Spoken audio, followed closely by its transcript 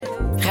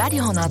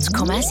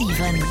Radio,7.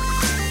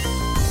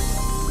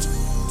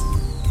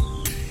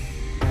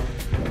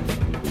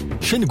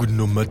 Schöne guten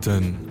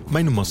Nummern.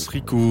 Mein Name ist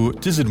Rico,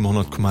 diese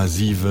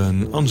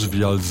 100,7 an so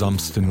wie all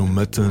samsten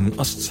Nummern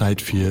als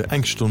Zeit für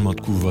eng Stunde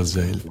mit Guver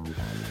Séil.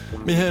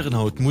 Wir hören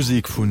heute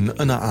Musik von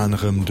einer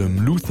anderem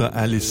dem Luther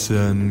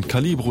Allison,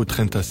 Calibro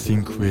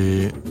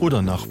 35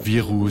 oder nach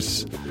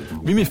Virus.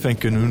 Wie wir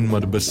fänken nun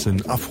mit ein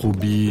bisschen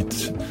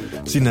Afrobeat.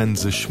 Sie nennen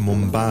sich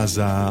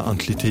Mombasa,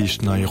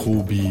 Antlitisch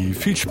Nairobi.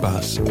 Viel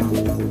Spaß!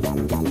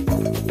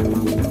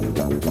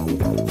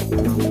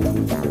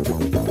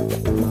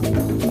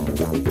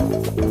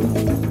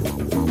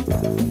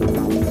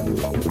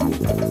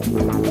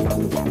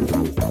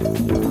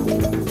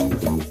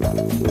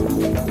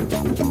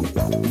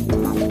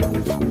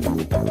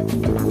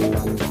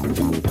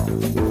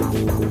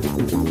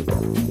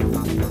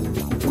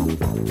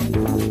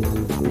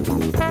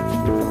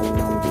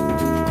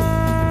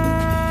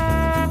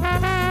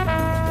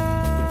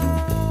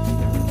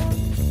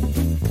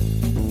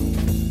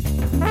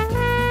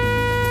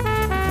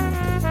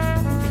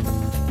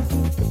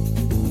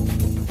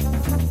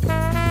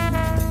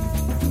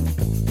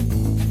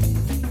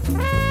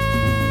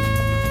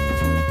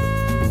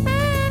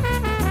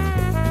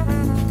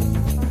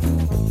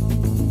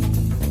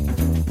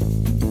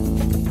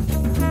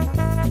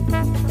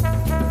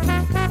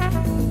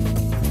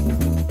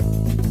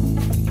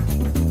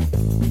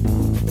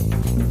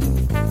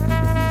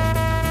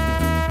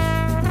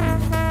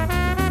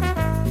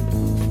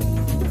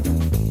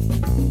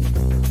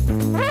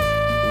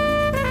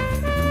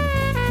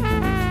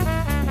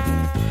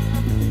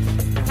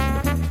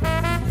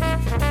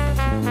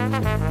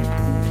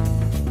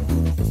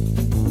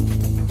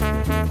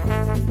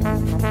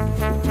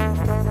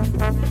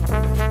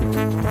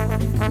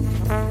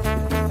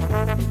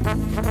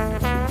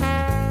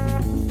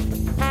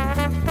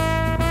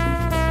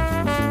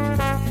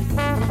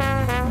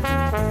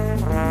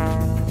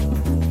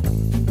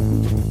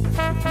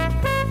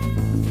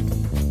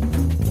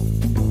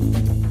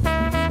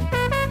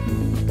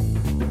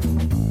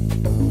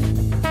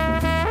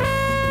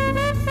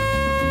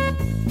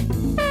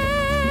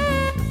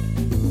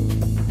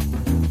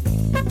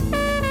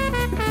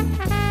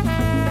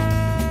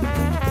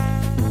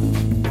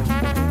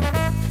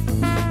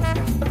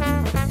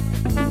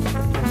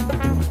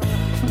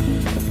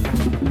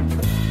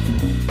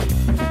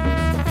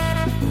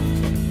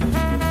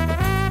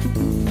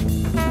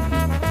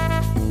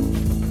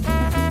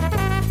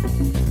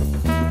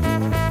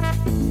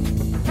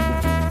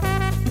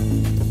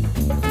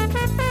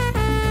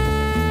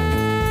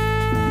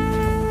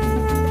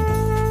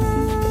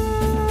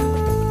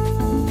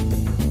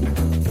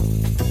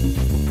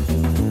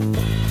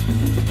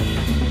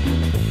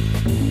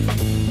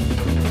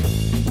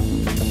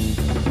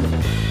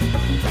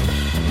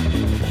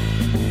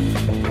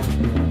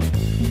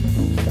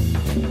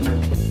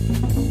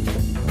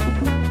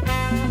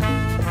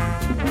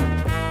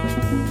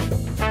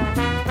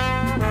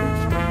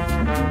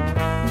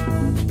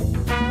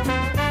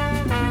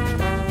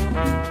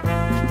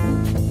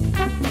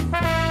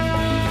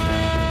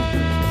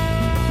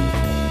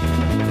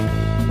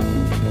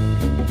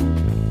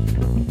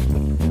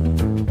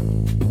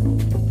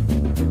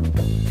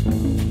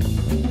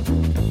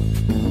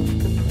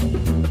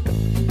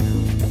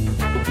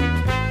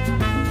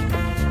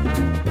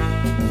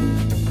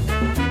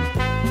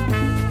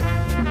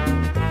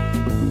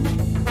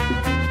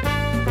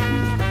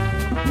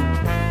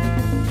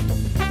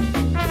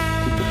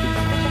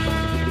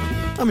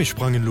 Wir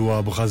sprangen lo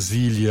a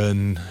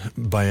Brasilien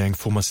bei eng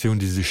Formation,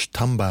 die sich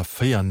Tamba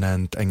 4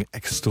 nennt, eng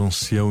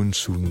Extension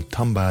zum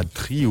Tamba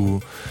Trio.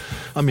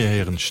 Am mir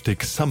heren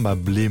Stück Samba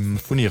Blim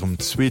von ihrem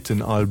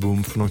zweiten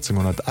Album von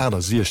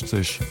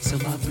 1968.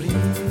 Samba Blim,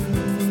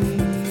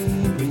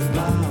 Blim,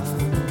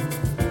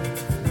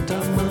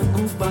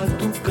 Tamango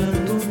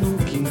batucando no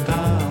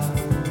quintal.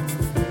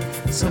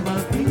 Samba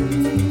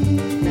Blim,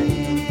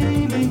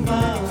 Blim,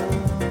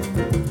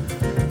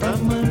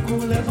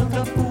 Tamango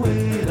levanta a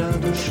poeira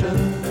do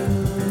chão.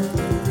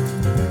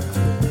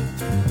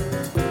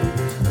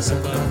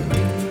 Samba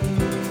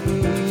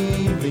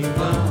blim, blim,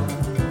 blam,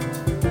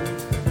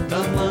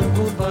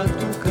 tamango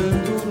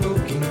batucando no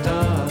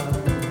quintal.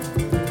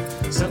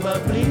 Samba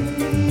blim,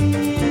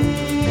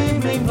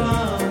 blim,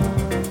 blam,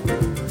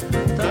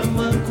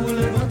 tamango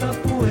levanta a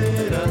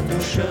poeira do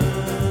chão.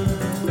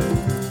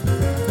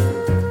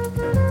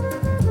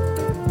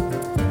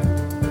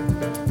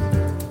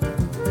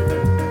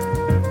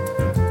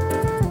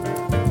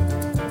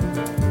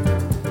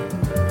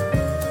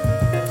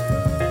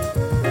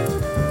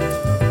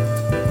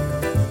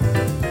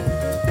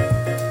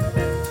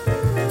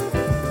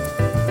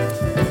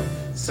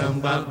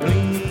 Samba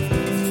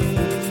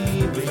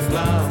blim, blim,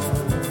 blam,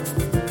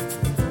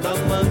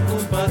 tamango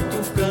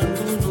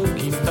batucando no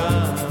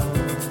quintal.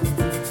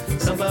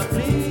 Samba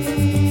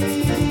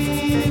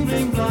blim,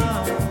 blim,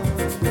 blam,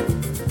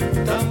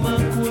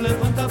 tamango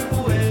levanta a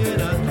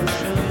poeira do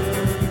chão.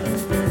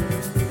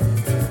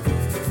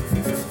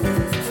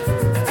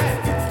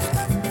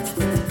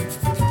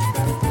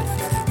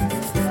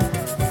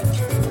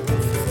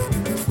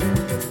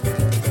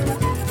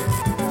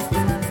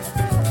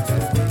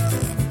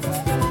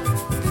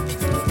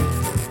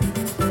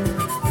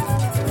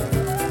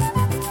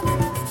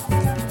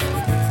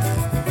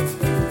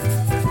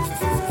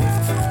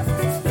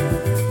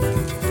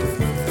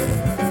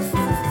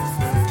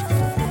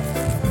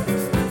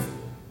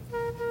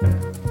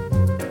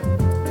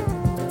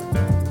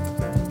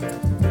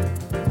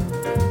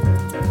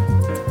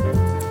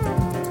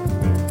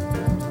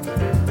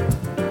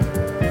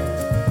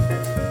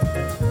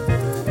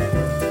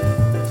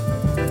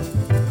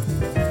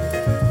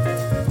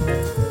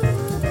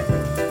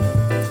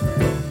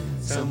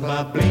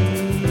 samba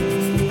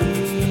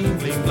blim,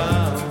 blim,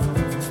 blau.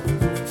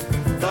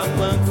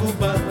 Tamanco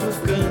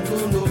batucando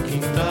no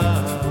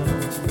quintal.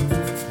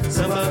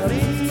 Samba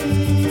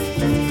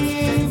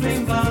blim,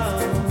 blim, blau.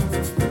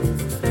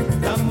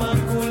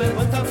 Tamanco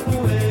levanta a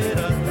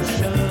poeira do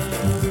chão.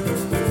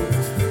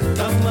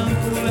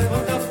 Tamanco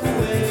levanta a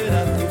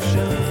poeira do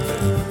chão.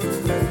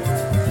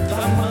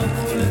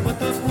 Tamanco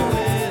levanta a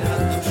poeira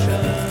do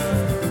chão.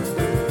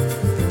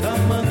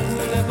 Tamanco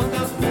levanta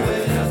a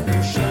poeira do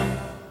chão.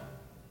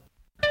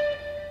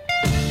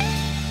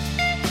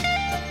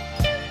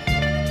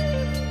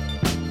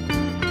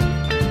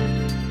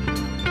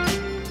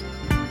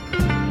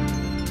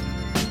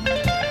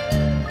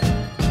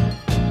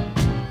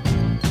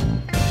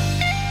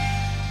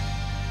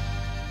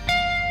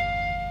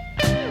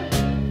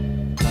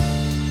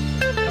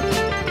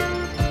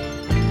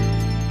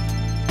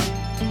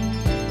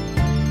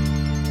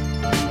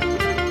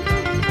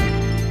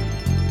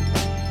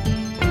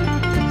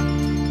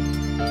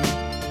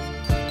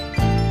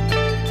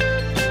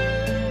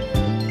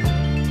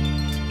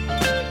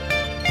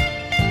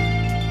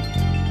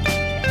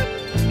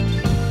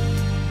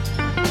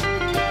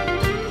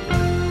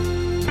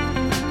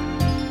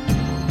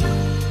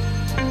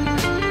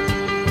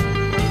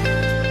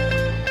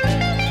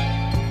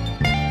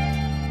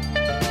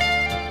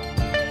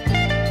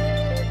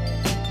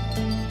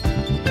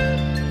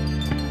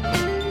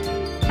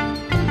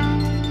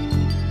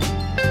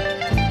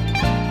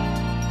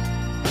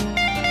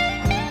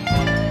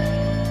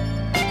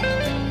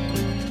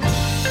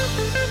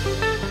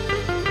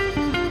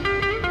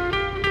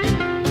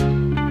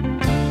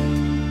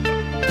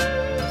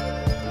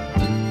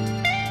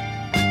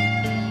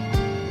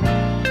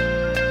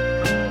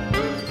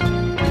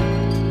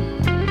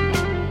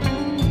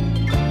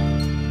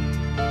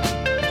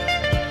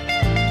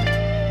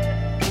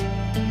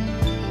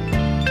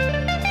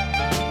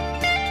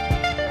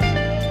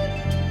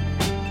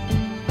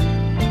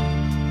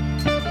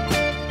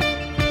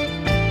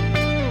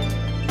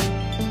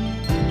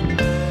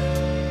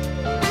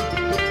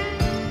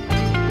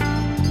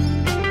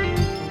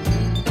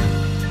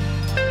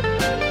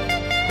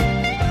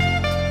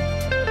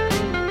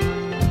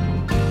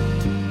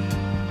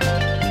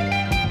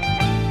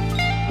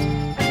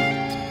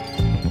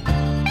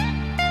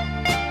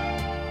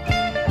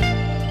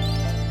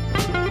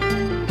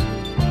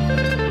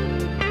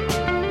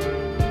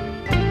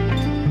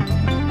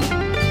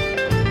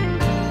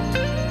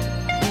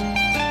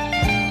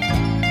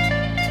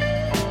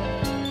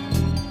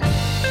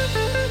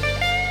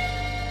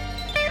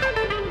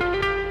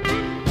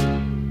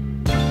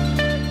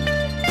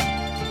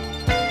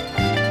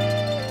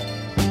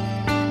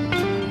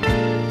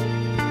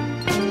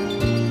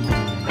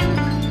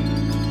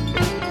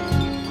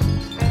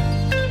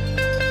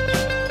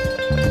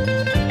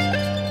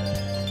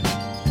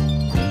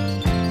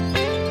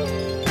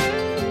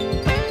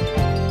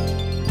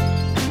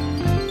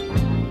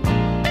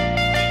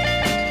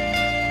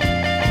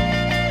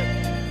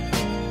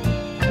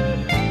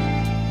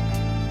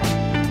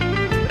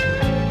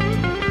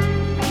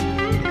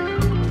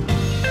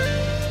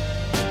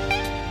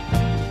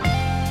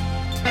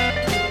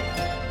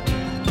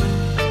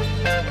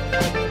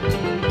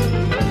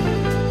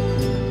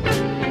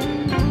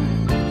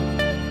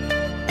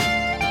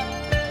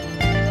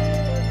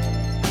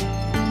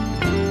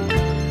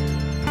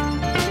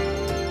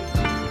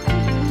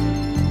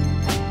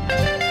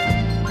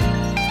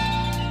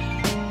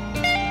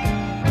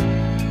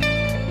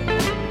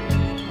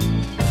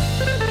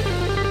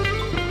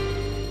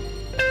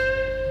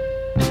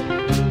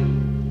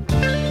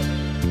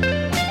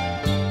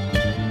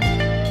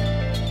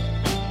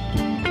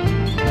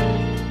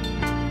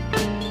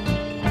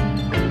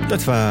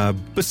 Dat war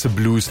bësse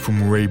Blues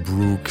vum Ray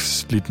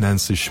Brooks, Lied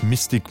nennt sich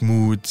Mystic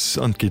Moods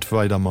an geht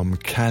weiter mam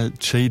Cal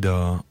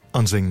Chader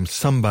an segem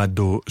Samba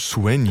do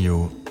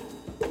Sueño.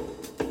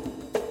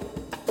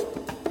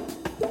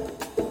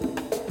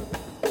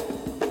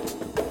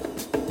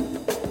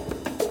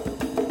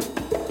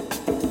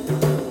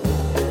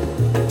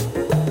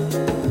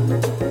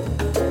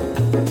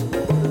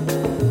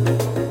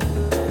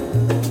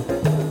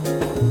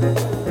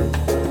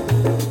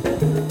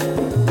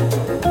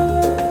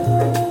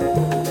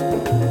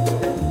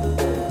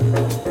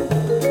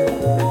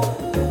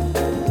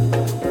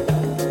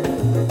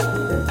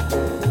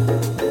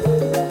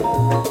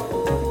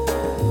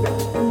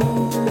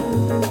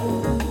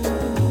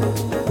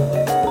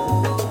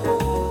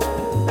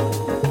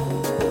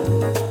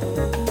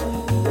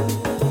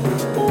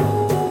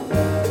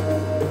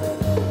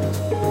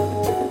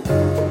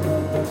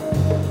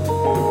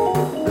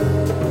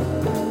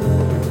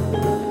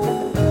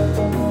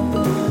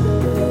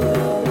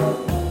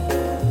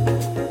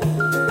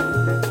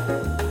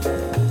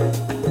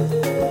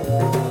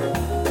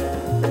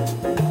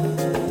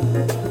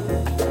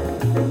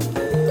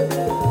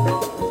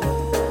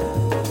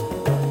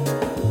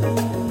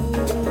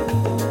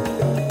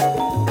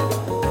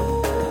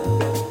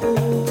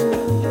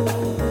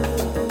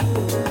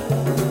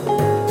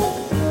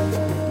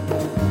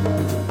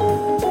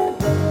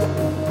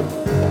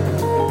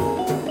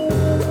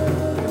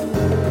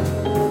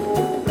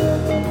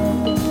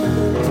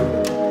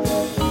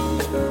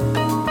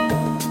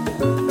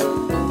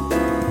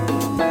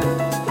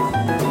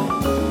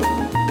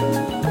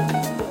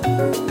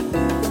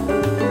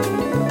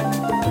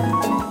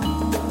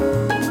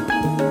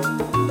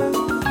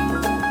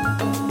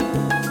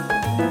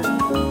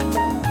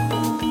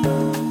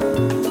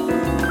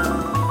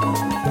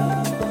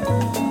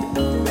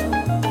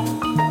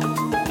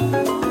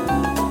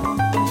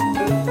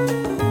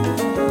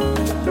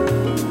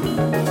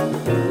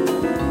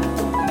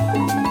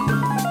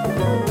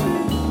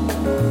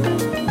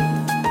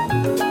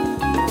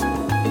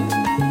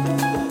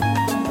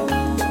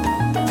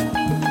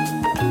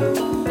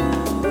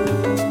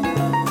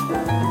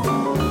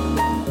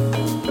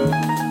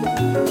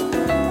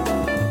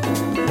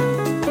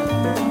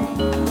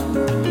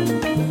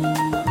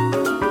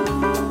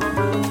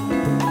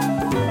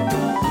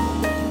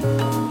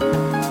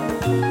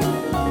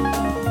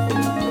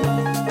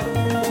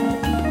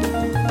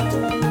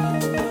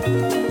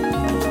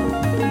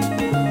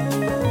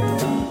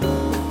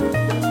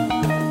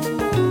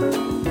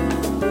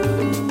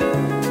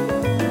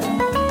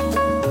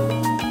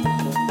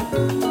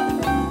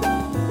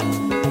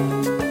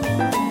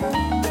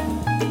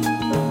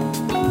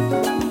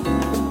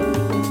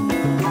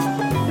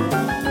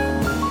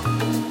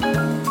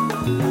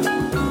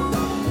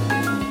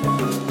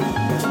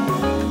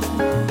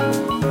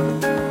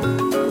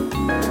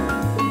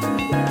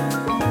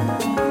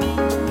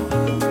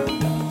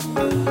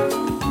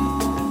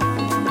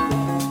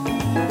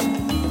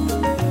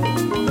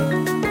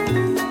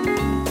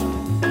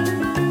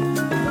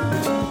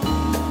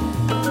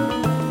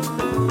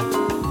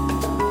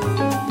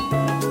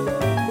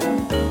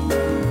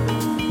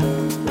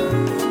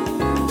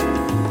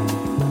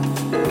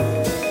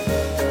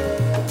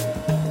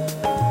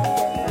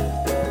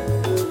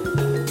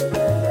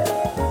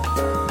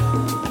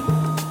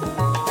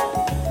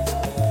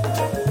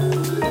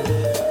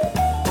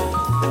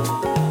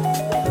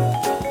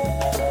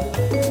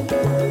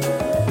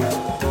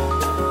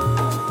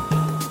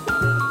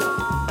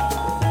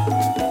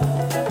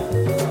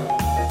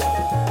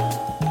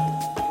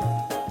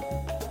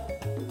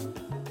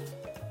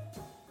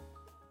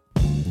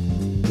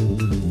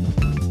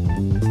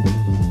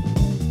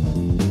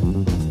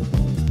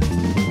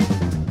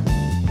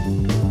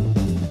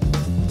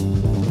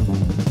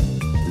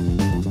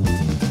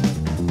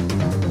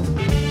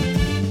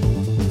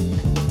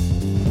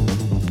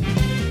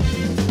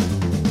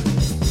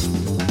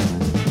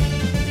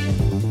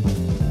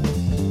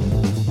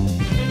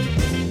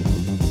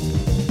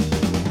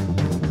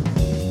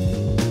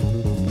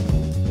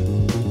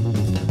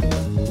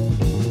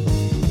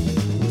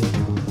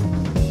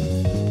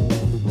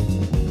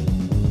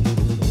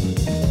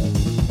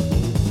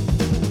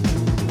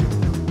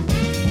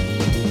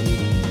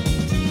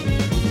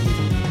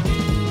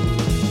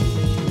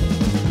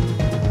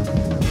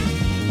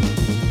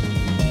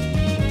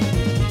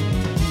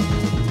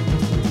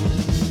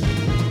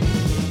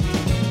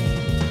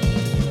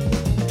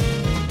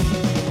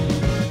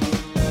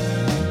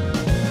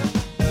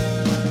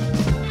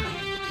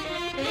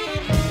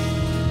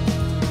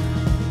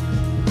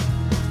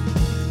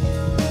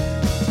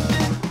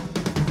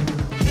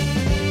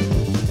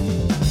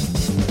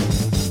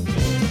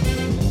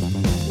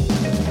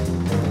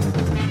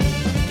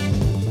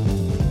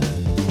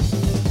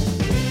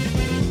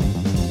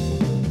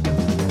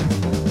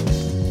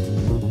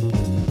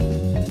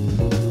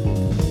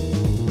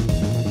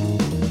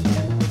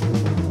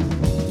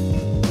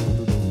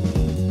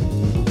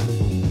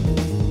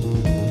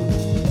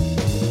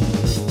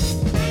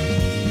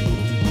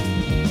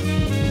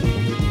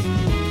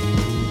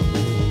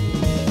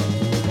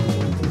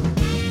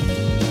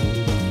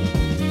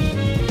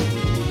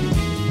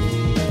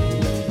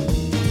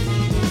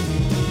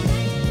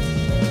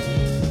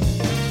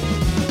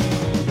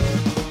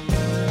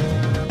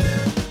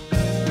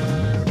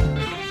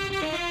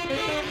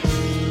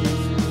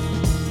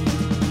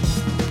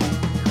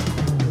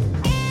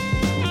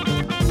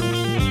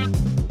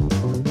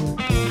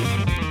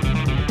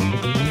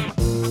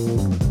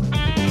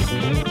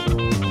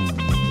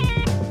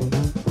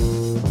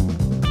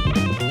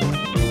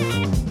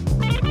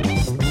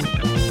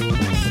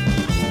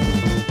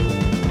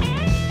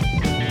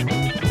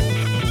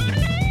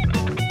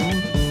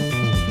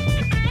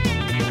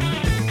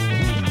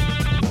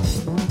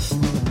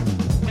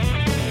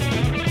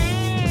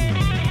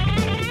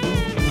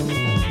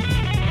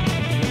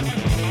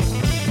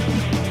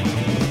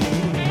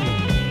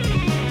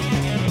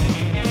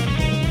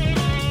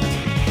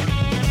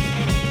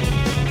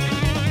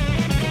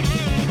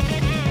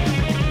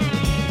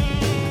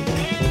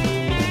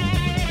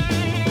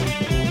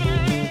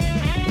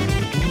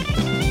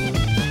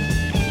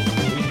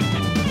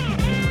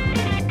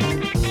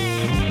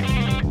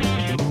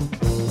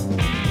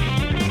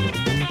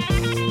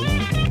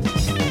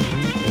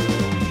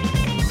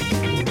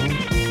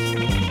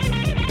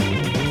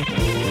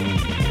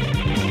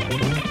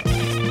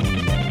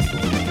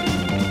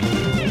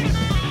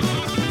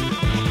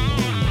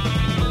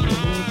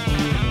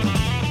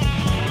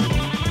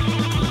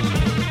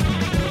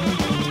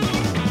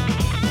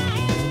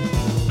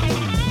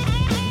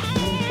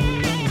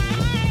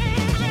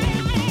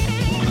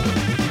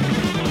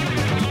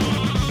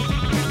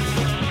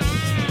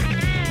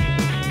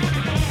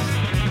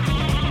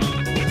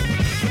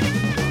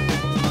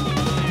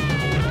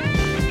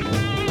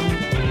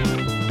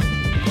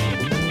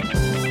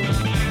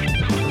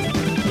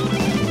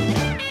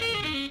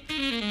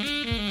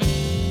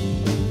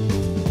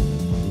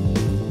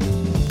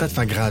 dat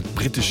war grad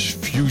britisch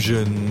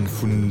Fusion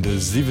vun de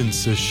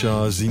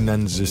 70er, sie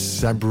nennen se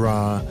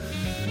Sabra.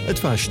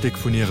 Et war ein Stück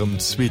von ihrem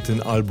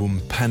zweiten Album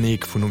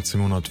Panic von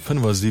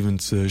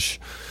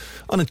 1975.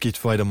 Und es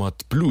geht weiter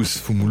mit Blues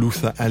von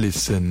Luther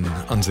Allison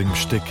an seinem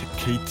Stück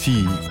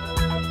KT.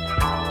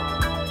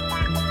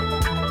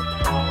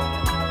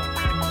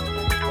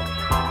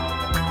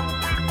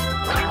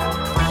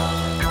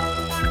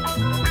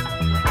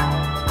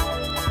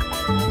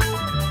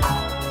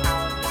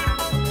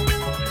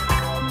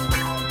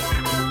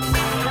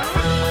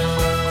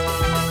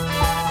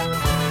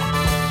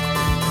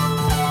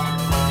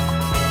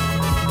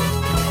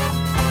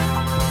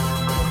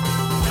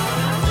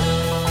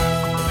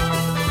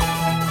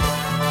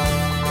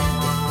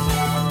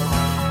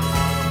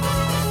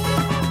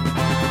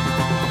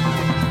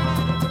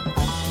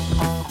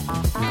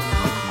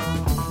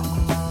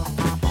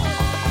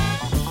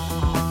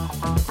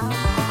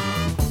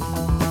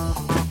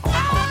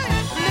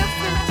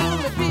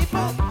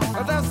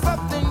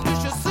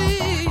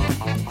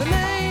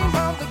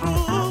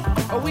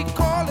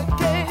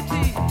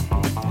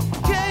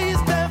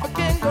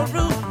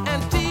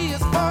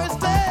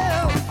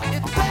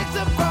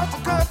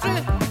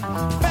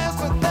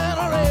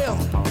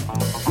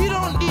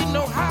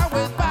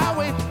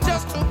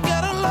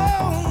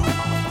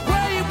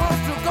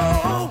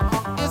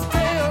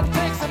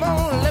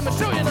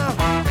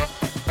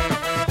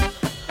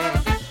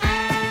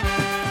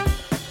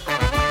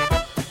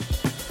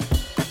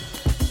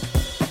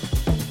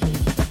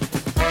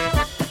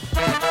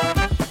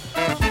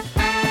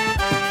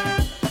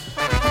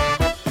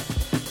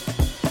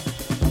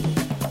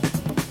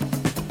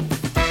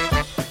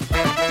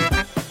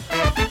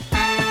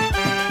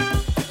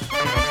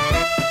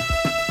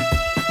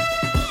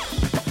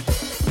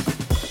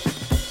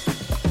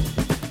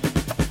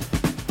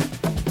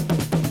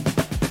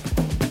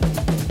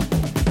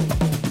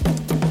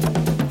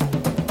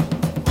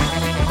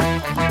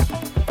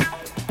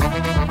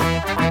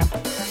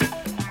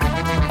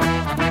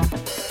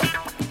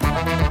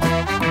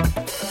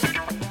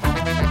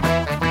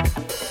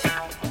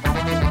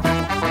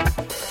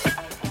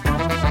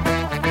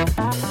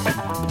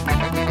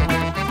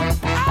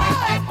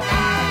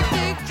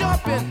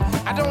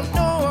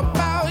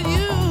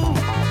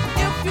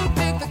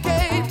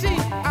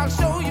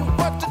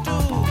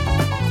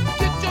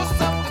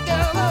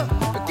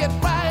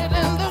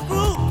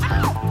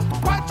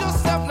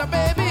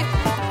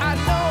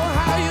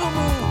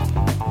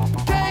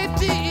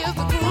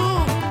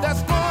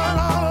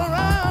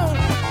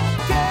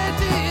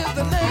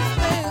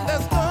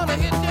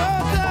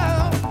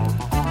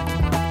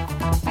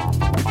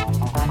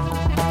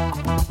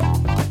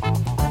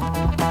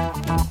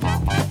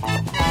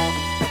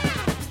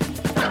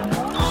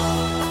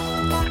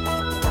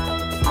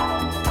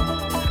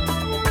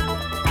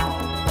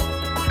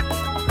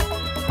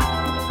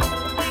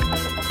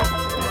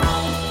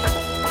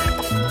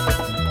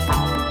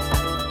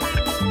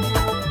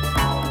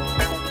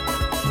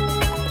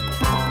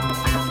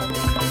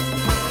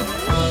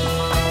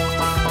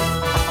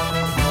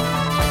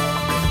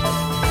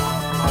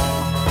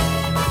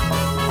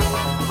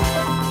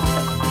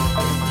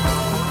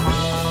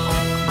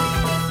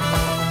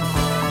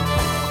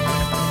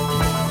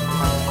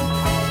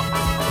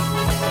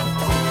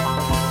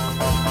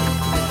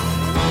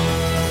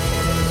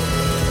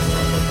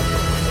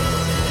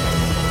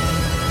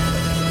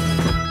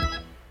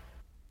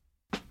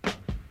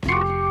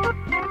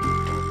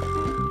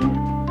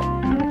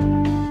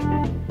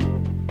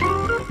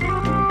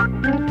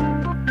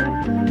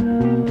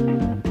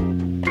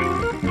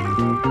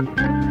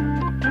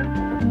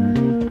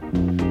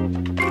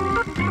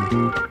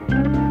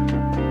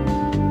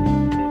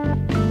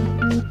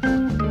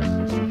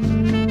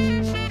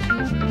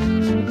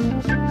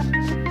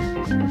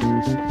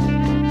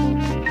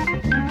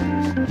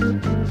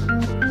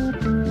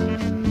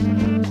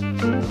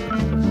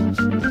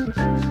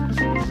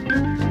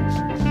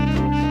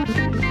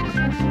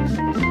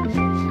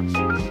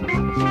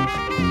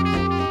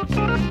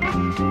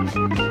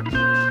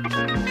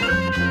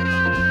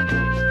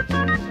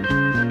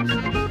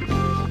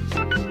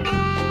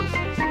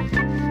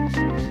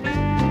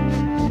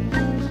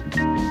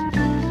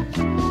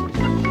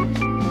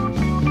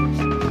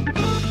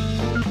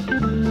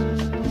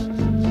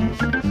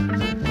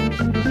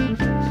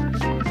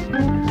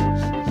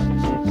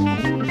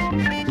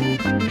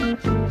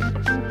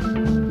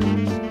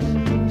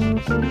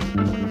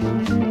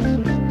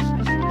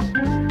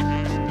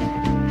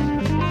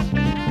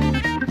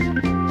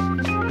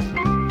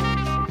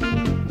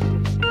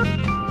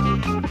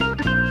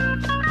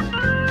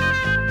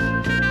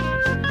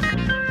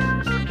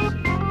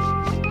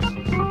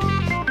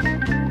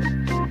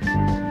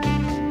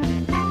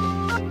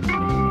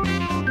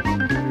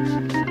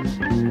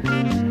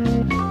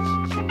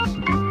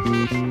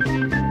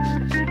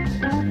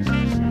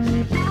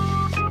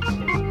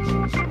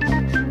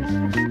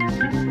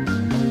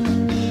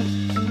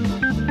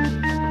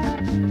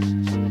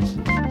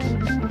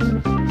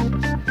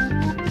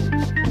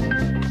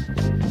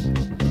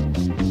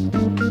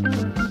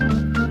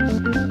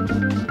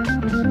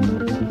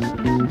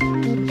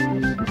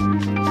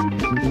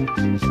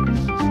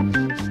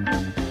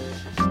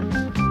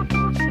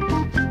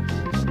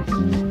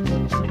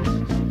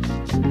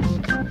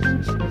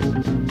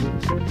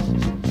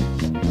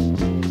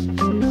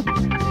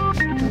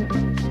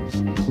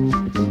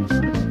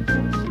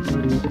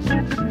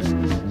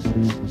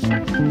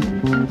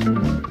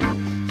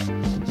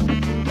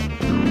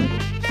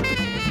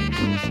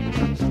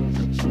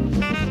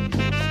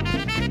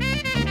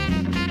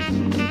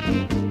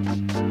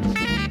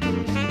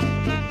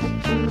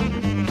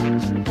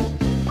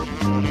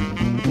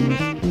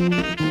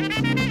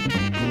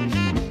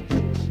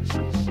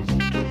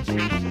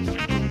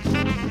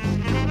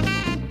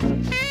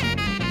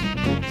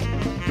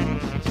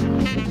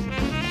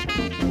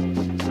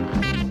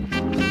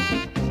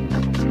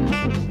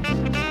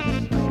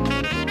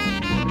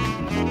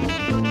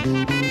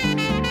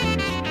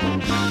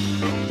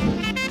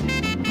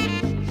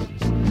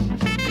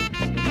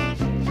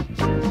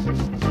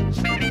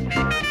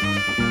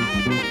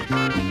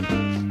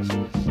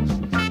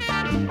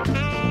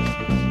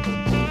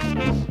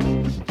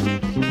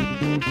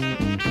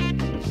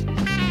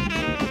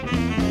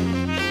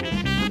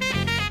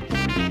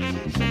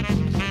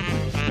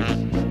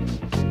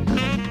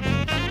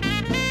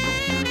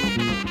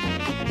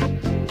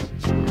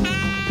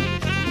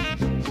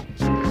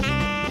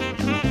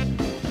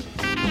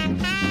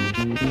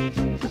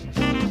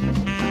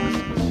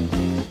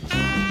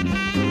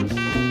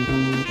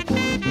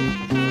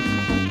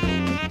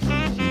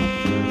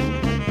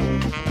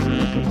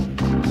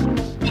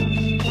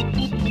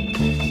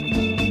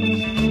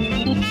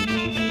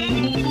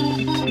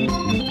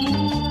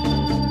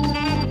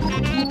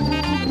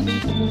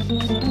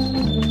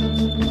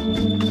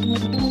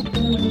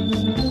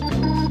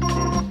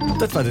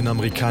 Dat war den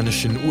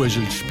amerikanischen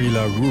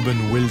Urgelspieler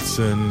Ruben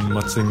Wilson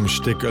mat segem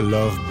Steck A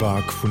Love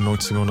Bug vun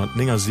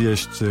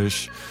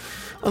 1969.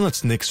 An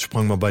als nächst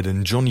sprang man bei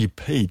den Johnny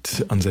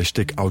Pate an sei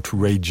Steck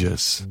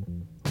Outrageous.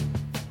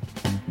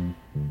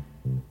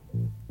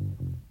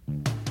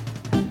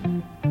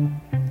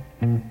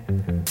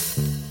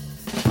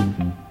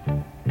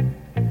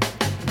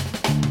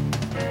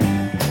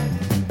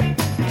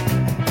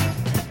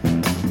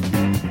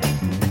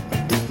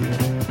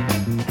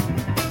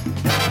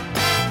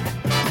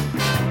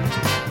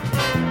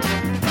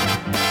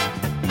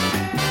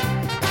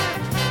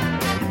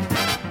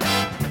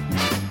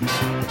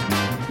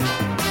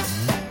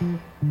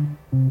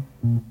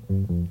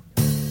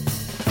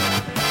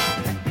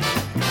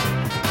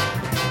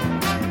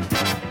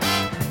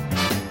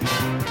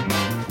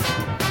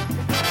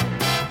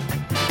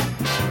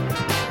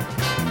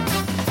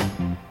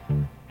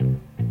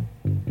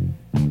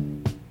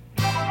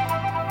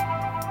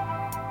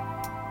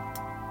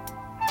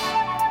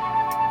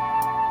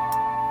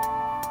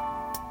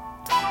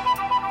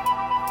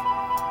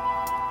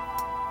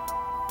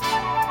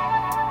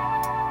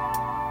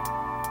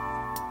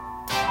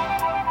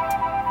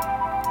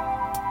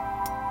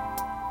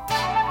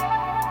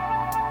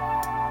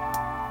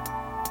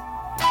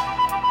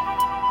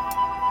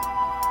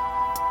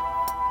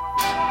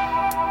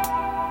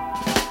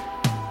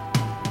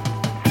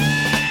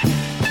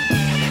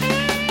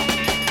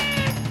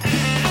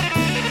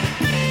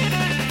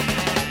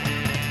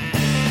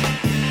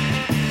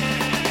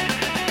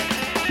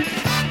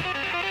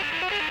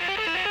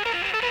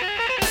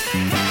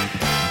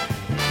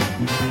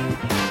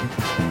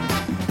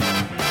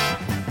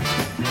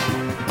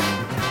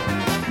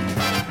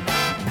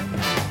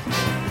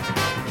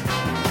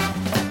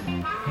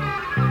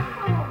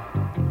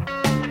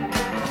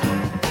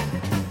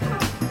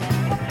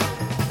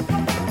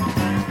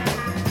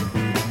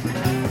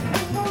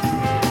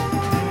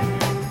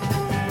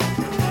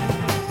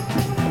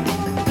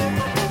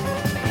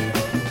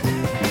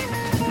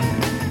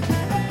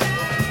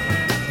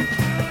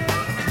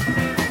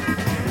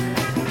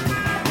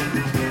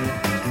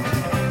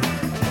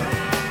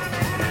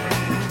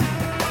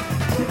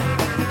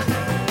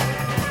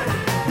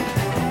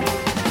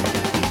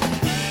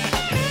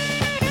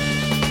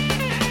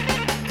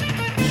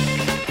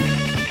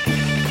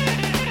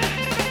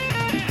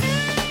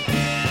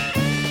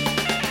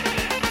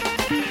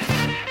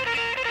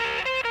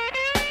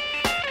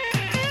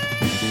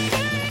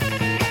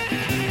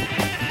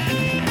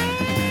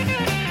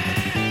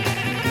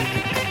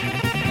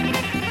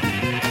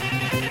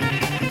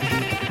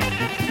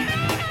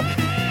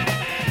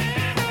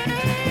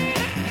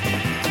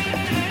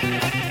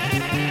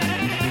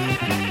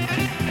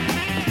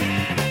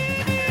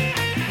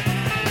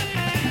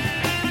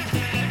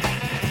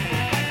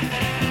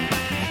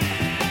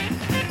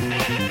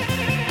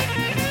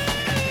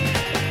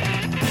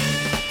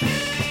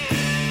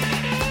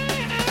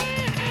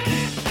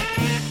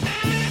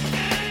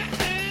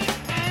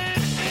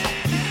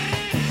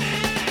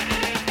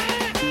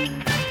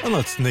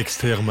 Als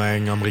nächst her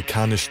eng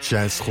amerikasch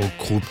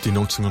Jazzrockgruppe, die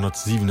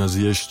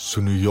 1967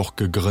 zu New York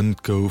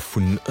gegrünnt gouf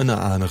vun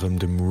ënner anderem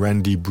dem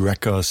Randy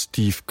Brecker,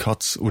 Steve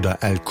Katz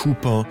oder Al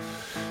Cooper.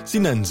 Sie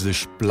nennen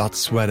sich Blood,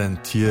 Sweat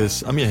and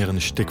Tears, am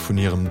ihre Steck von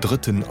ihrem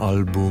dritten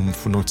Album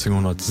von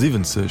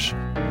 1970.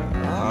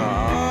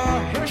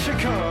 Here she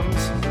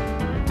comes.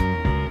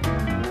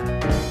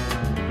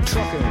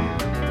 Trucking.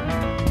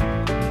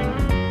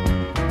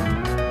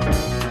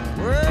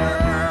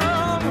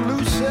 Well,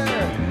 Lucy,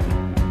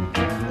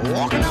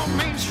 walking out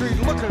Main Street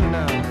looking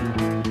now.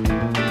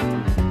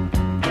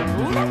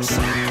 Looks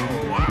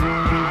wow,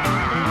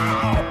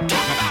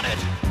 talk about it.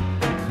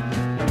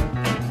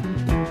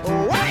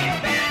 Where you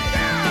been,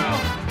 girl?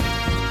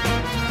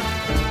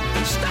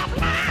 Stop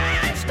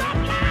lying, stop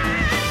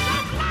lying,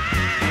 stop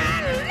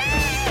lying,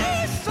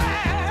 Lucy.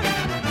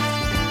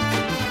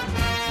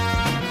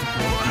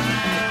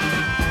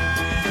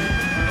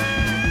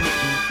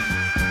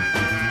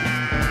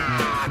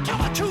 Tell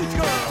the truth,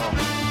 girl.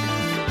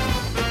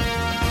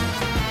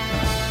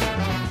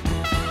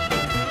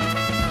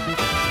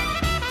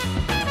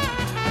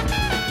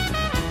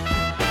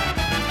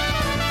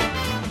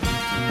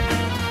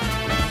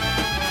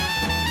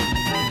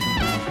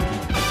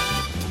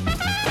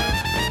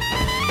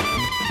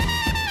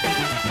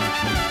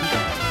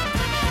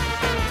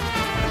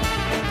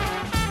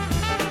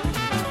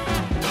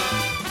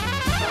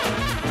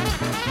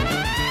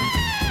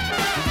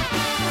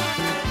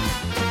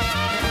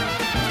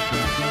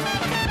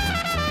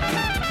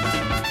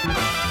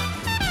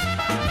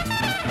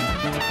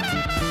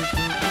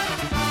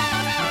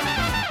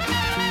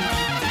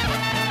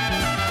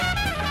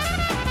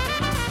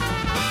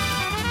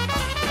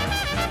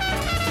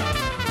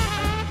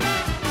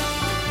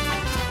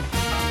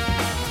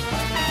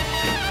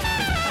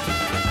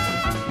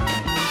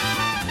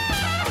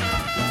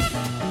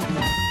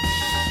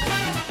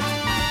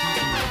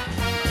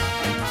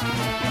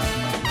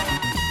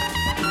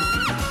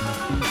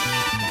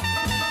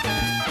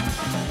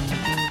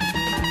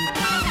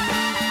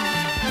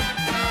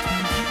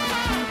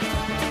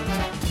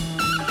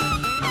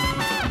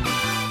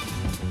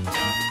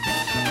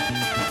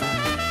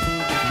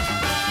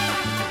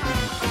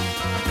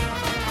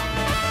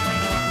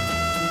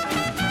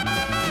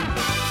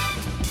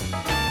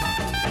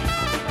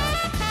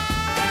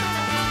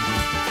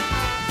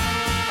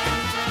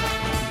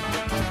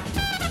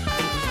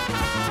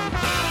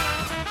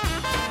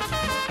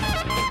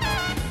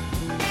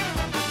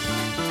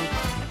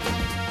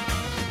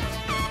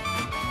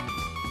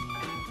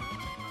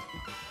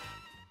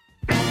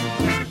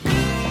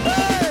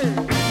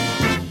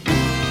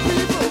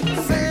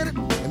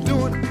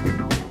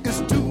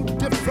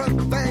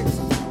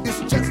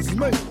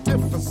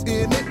 difference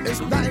in it. It's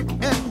night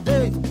and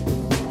day.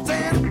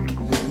 Saying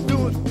and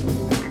doing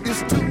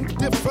is two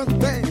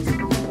different things.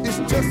 It's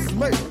just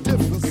make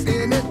difference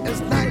in it.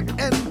 It's night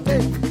and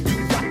day.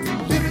 You got to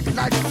live it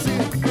like you see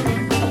it.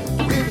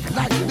 Live it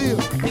like it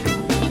is.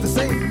 This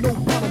ain't no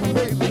problem to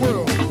make the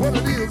world. What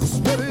it is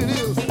what it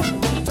is.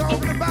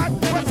 Talking about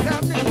what's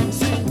happening.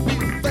 See be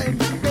the thing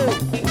to go.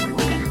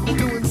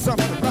 Doing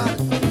something about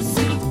it.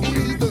 See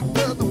either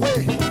the other way.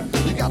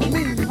 You got a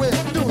mean way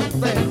of doing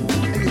things.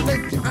 And you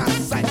think your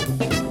eyesight.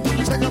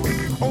 Check up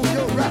on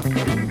your rap.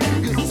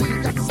 You see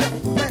you got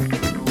yourself back.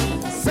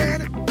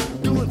 Saying it,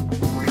 doing it.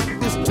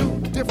 It's two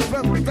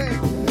different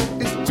things.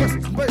 It's just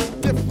a way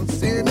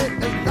difference in it.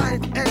 It's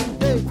night and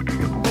day.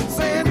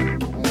 Saying it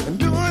and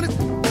doing it.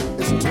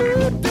 It's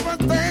two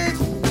different things.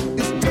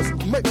 It's just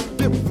a make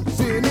difference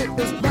in it.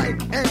 It's night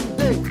and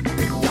day.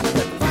 Got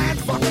that fine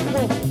fucking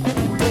woman.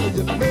 Tell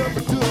you love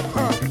her to her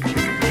heart.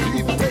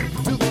 Even take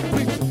her to the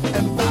preacher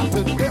and vow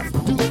to death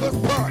to us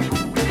part.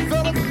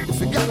 Fella, if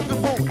you got a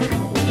good woman,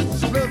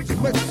 she loves as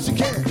much as she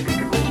can.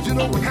 You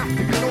don't have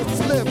to be no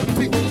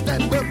celebrity.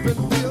 Stand up and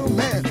be a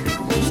man.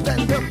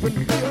 Stand up and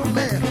be a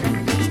man.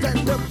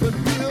 Stand up and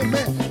be a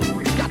man.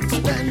 You got to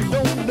stand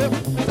on up.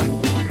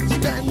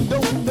 Stand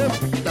on up.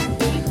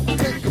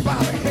 Take her by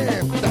the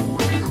hand.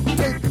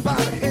 Take her by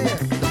the hand.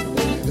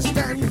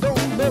 Stand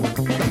on up.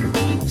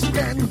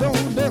 Stand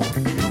on up.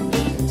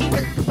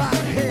 Take her by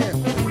the hand.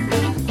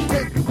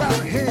 Take her by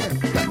the hand.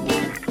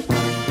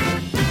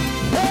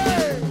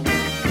 Hey!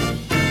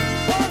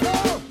 Hold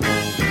on!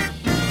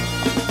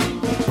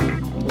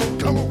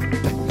 Come on.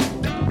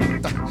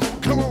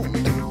 Come on.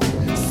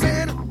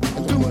 Saying it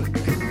and doing it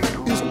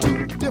is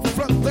two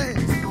different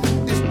things.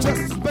 It's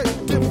just a big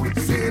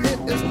difference in it.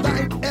 It's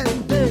night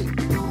and day.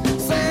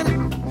 Saying it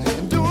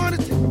and doing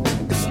it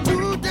is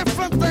two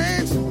different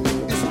things.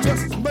 It's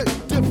just a big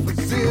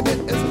difference in it.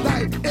 It's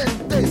night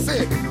and day. Say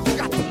it. You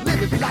got to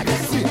live it like you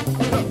see it.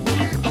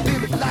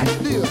 Live it like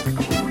it is.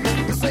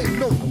 This ain't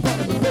no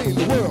problem to make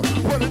the world.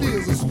 What it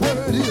is what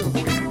it is.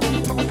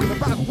 Talking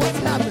about what's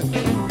happening.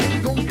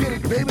 Ain't gonna get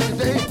it, baby,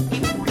 today.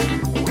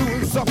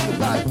 Doing something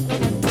about it.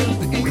 Turn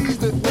the ease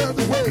the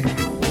other way.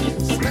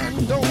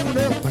 Stand on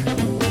up.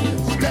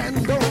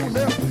 Stand on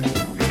up.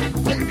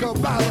 Take her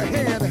by the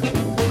hand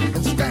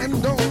and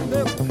stand on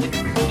up.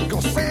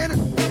 Cause saying it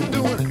and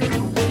doing it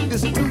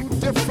is two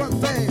different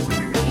things.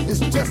 It's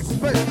just a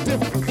big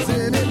difference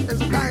in it.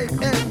 It's night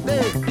and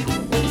day.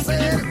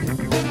 Saying it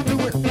and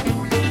doing it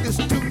is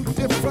two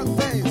different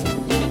things.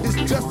 It's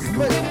just a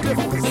big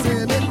difference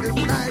in it. It's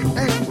night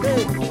and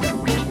day.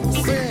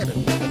 Saying it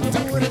and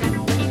doing it.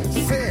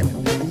 Saying it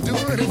and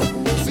doing it.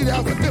 See, that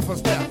was a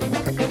difference there.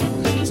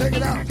 Check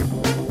it out.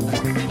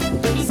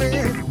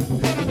 Saying it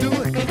and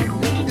doing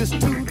it is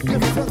two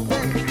different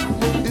things.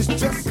 It's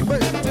just a big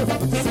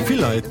difference.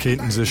 Vielleicht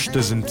kennten sich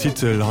diesen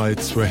Titel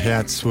heute zu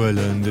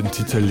herzwollen. Den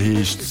Titel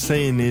heißt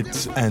Saying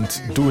It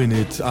and Doing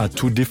It are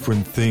Two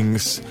Different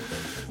Things.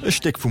 Es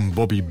steckt vom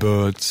Bobby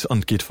Bird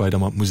und geht weiter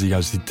mit Musik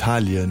aus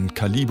Italien.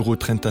 Calibro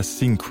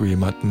 35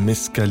 mit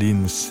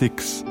Mescaline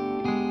 6.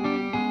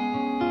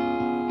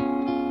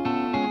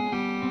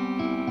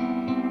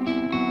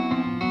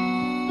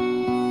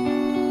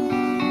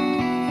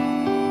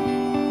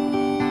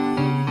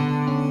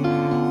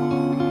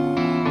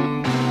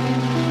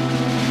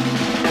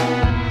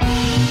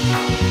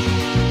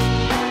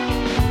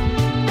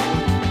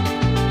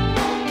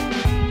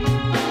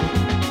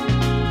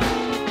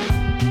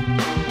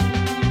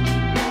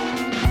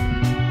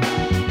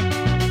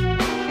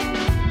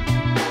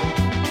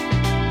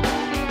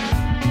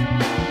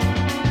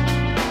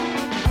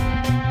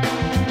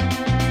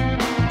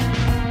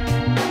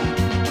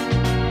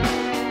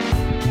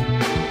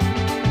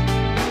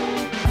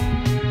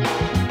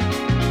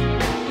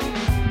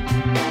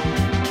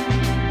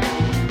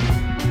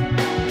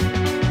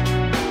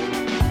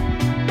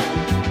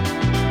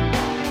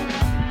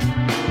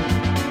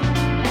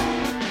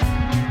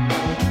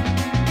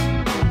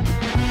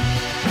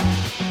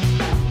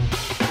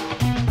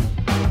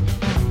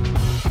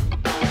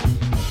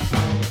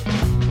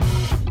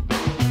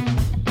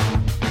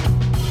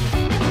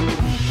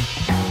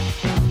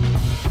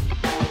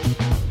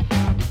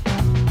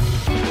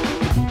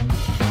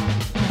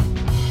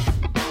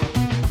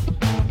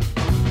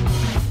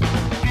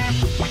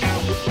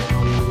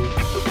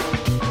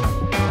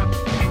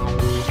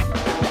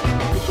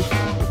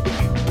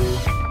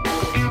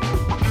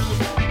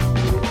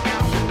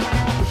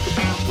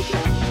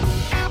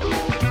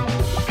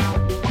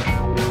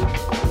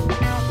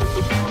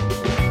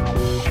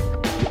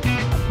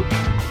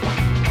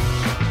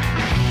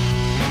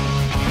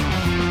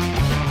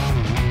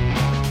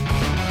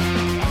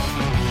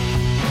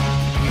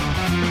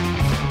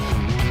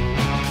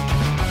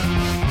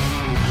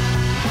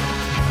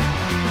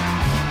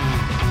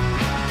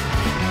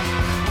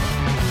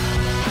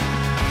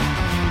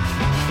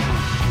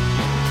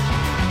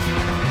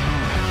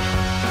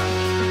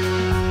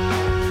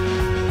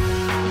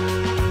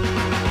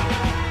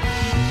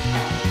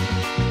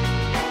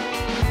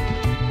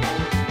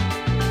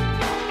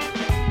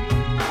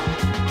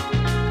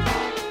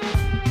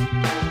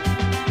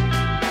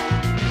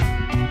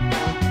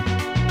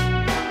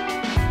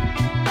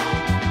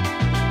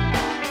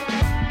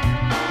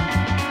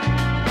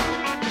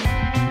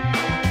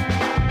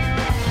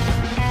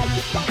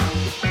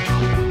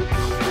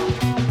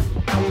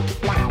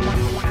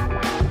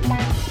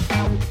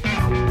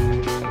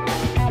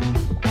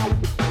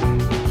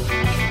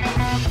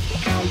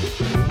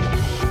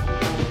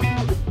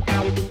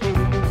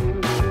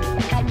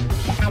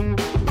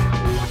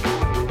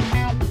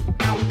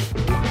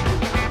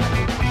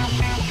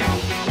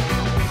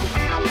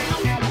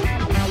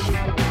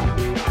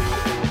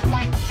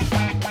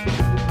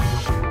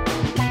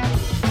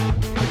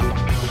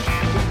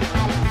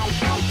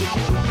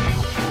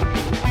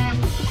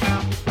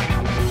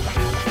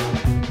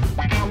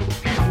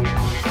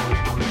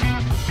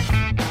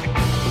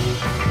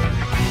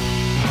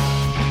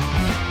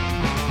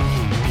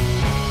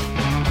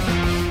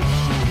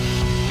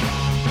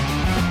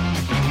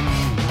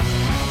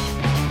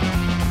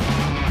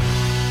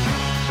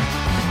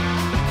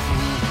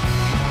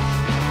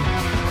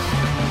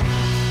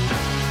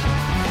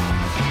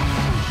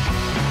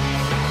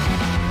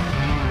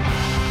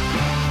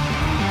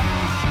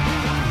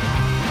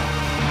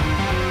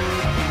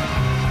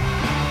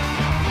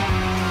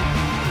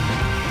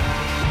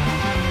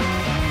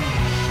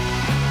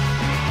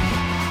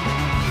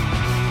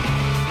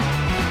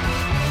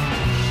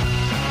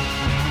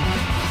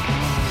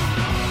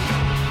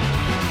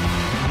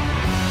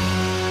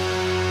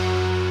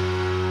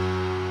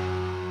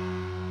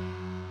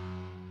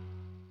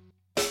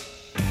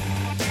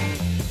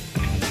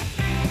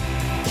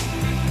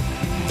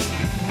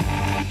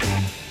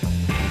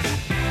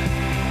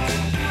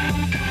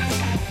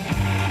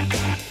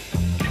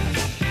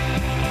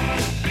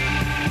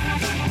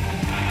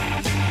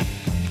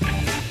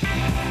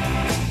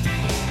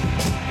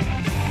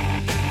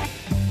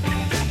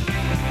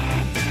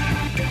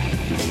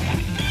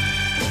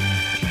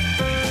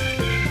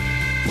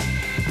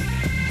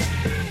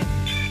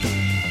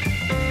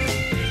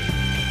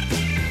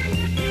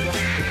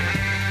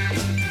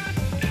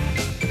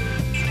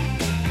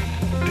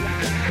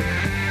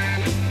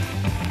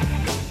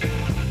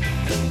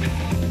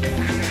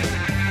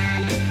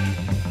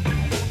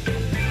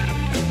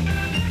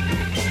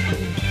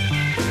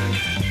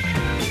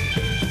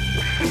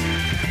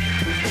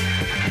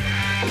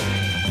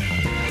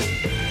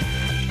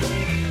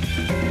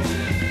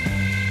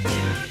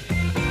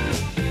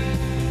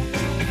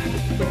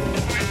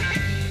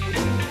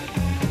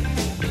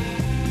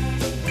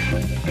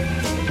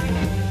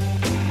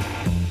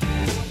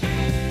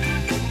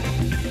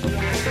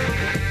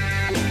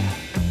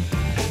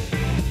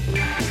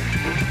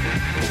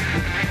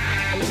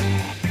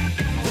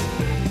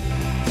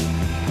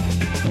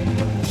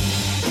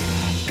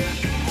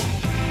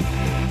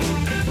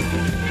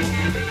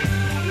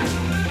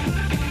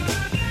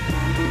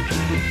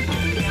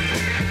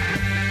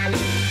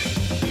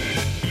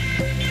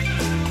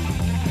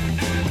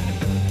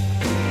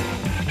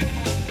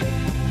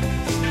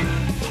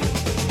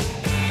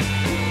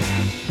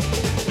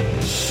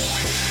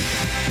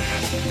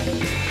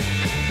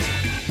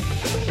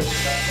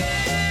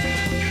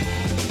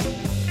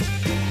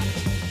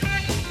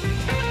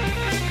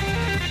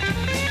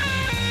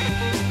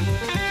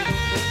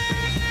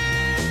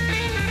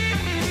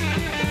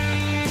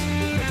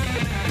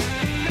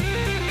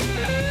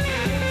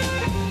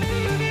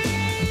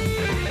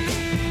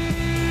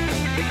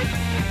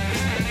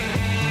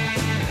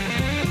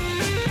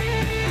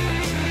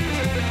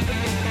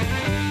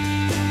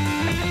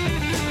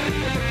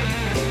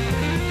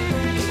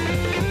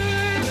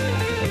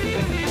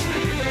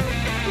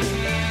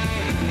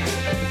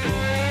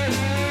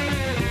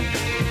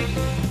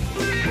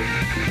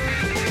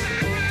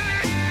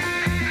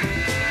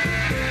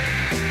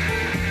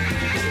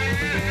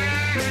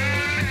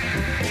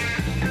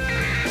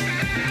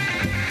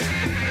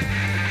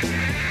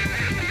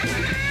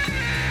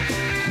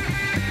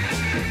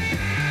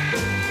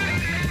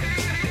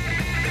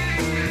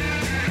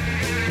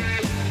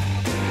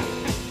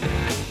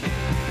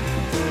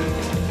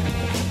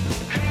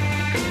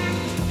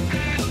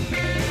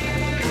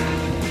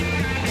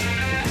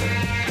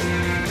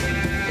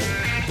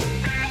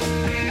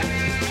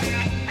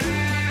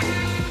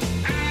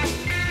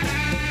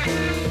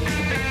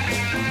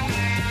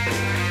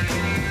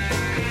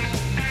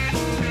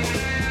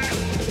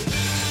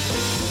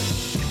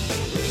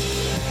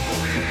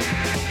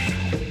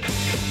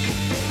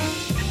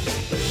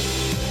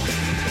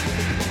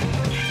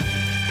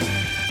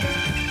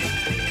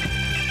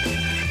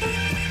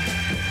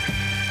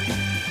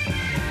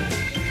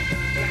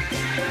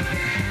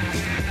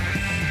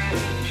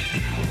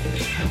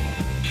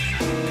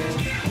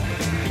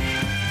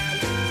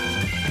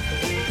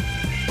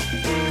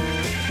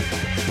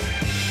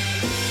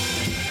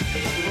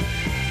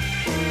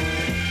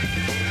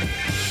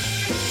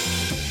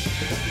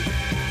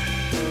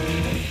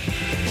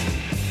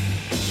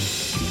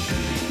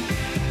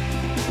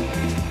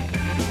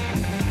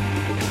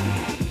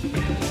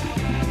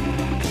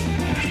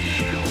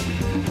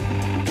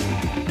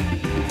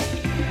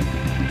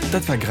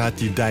 Dat war grad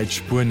die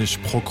deitsch-spanisch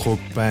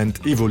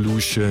Prog-Rock-Band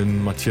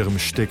Evolution mat ihrem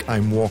Steck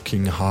I'm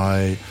Walking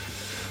High.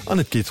 An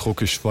et geht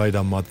rockisch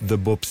weiter mat The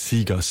Bob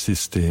Seger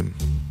System.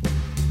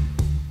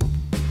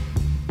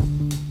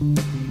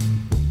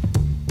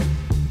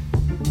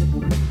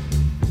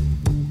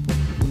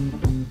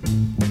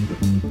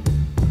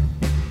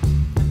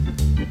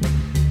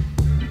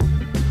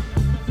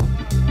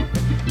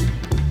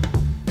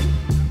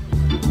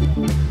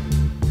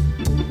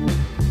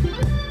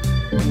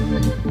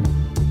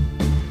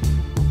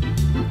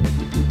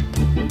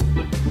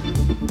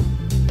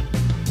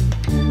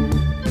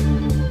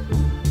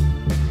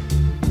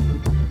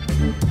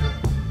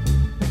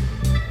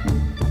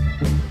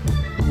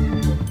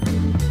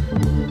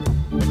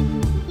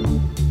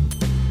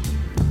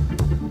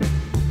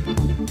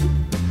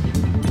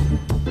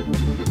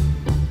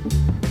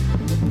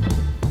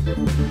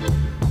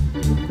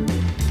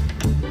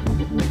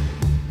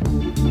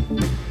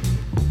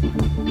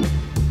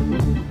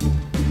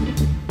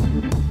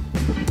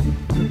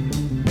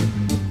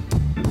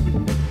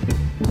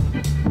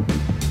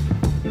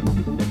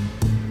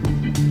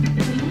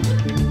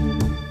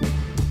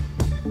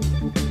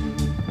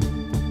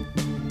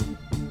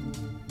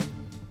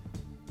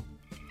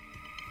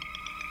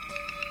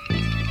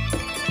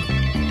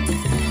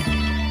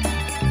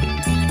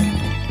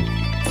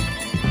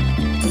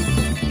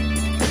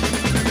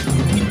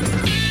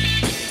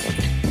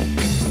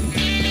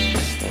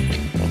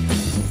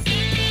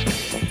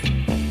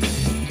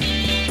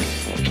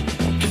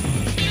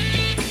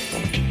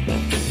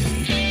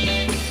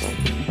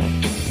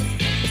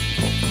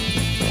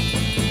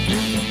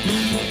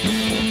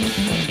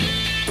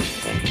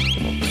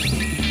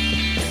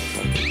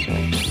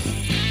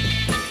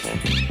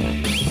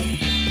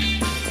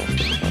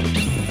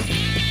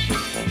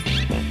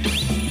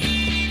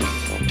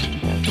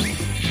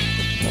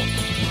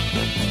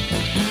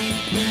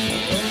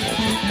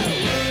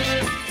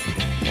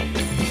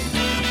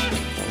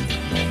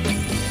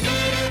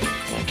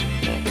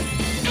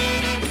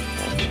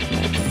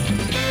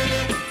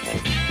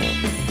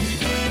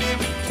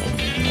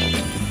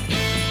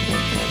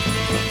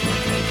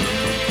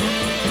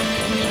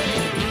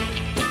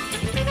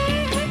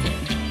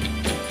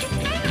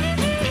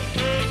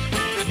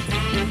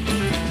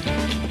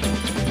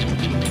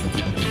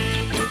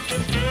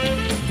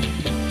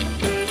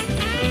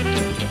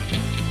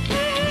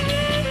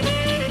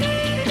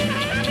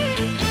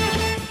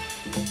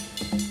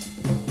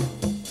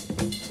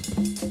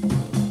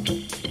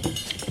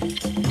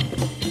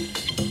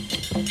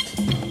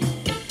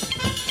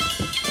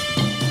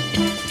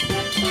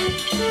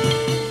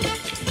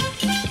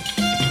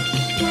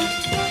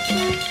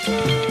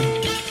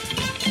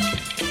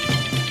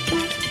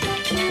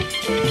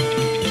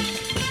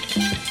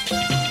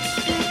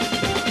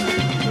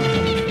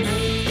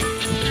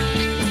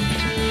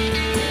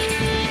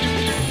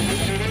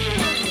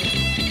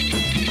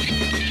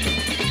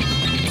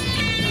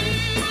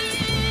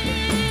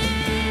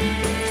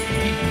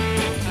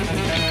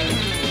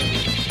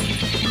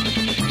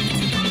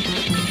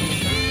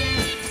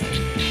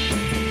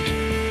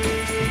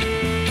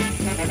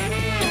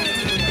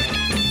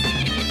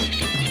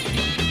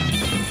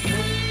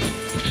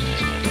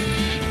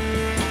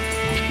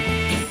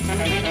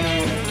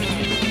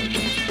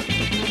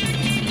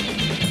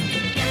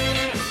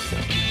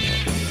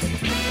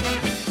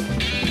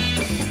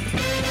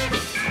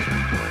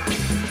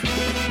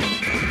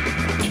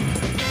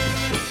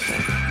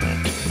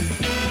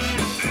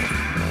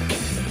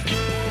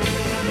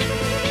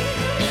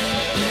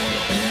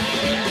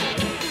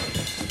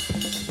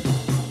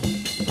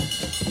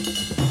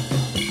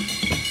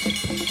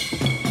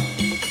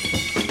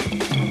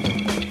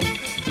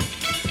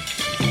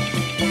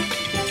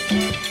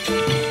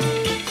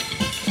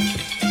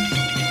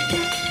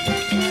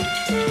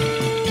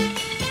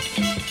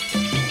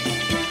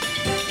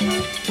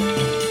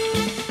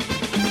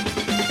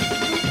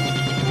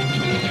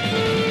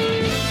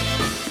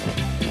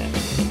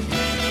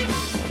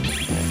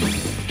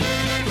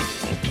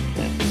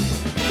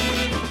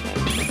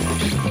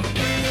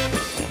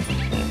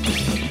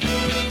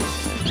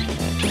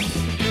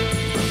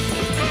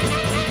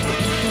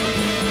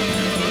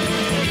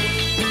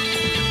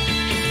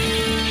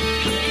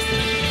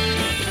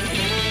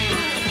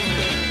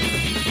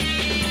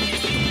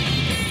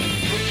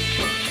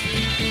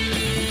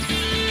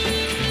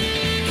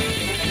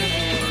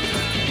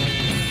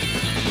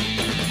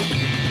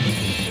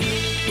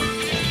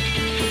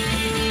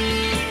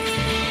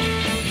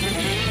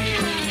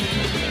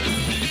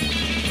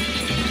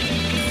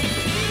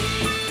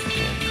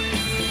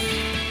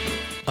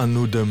 An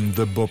no dem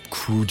The Bob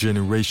Crew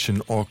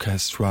Generation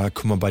Orchestra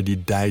kommmer bei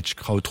die Deitsch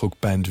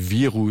Krautrockband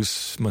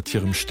Virus mat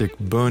hirem Steck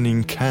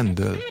Burning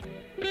Candle.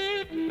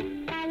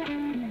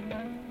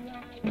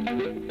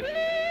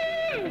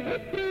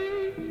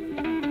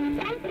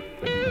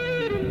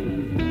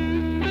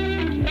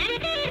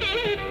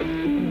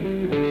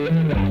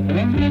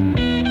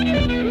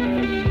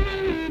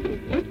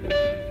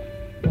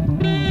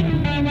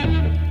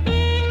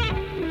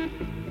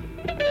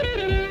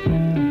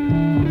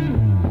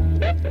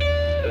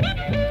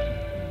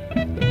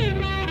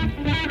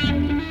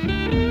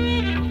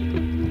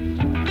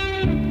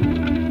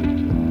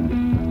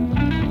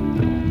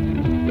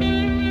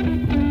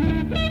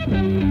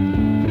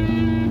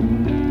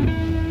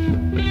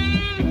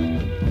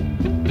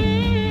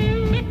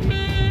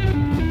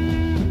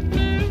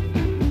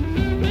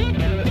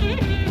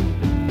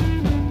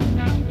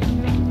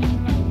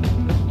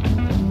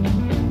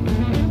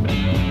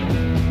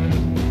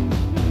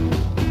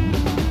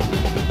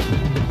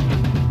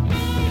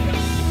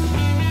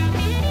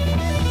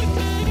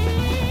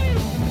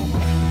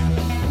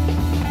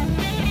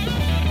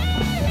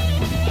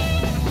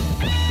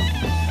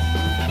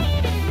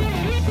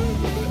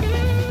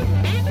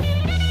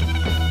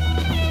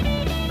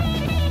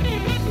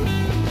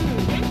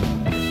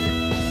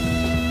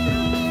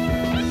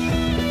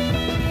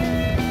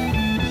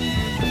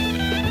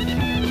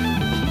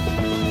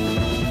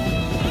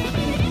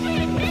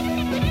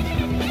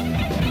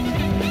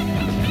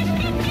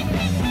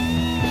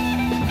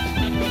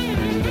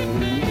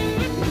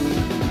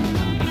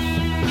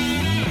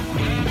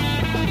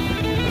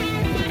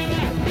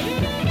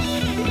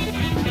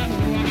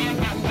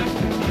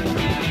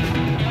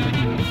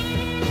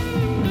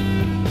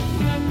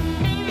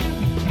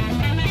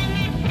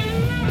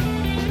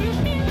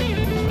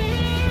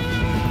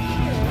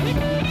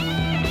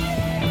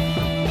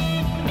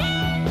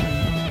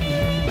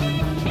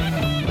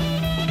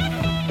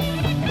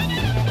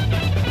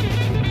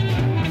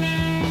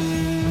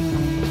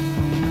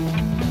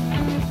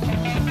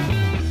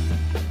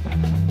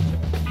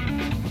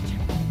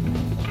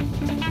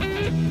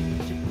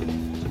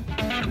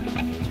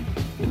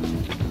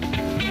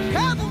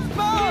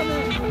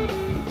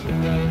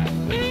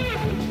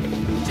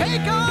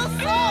 Take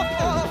us off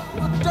of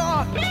the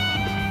dark.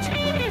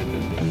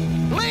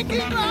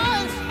 Blinking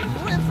lights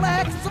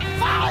reflects the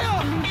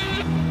fire.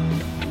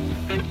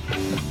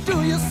 Do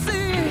you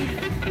see?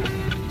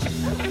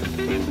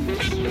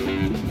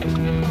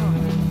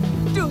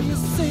 Do you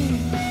see?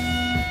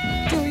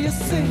 Do you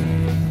see?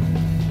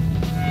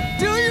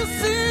 Do you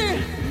see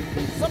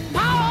the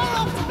power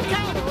of the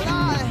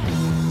candlelight?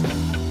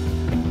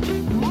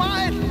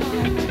 My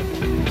Lord,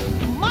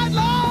 my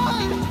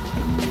Lord,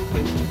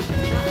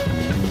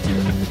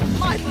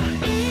 my Lord.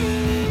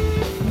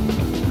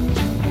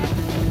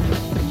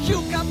 You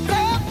can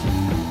set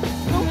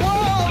the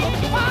world on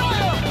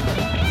fire.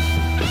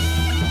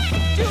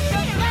 You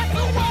can set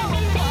the world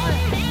on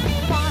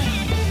fire.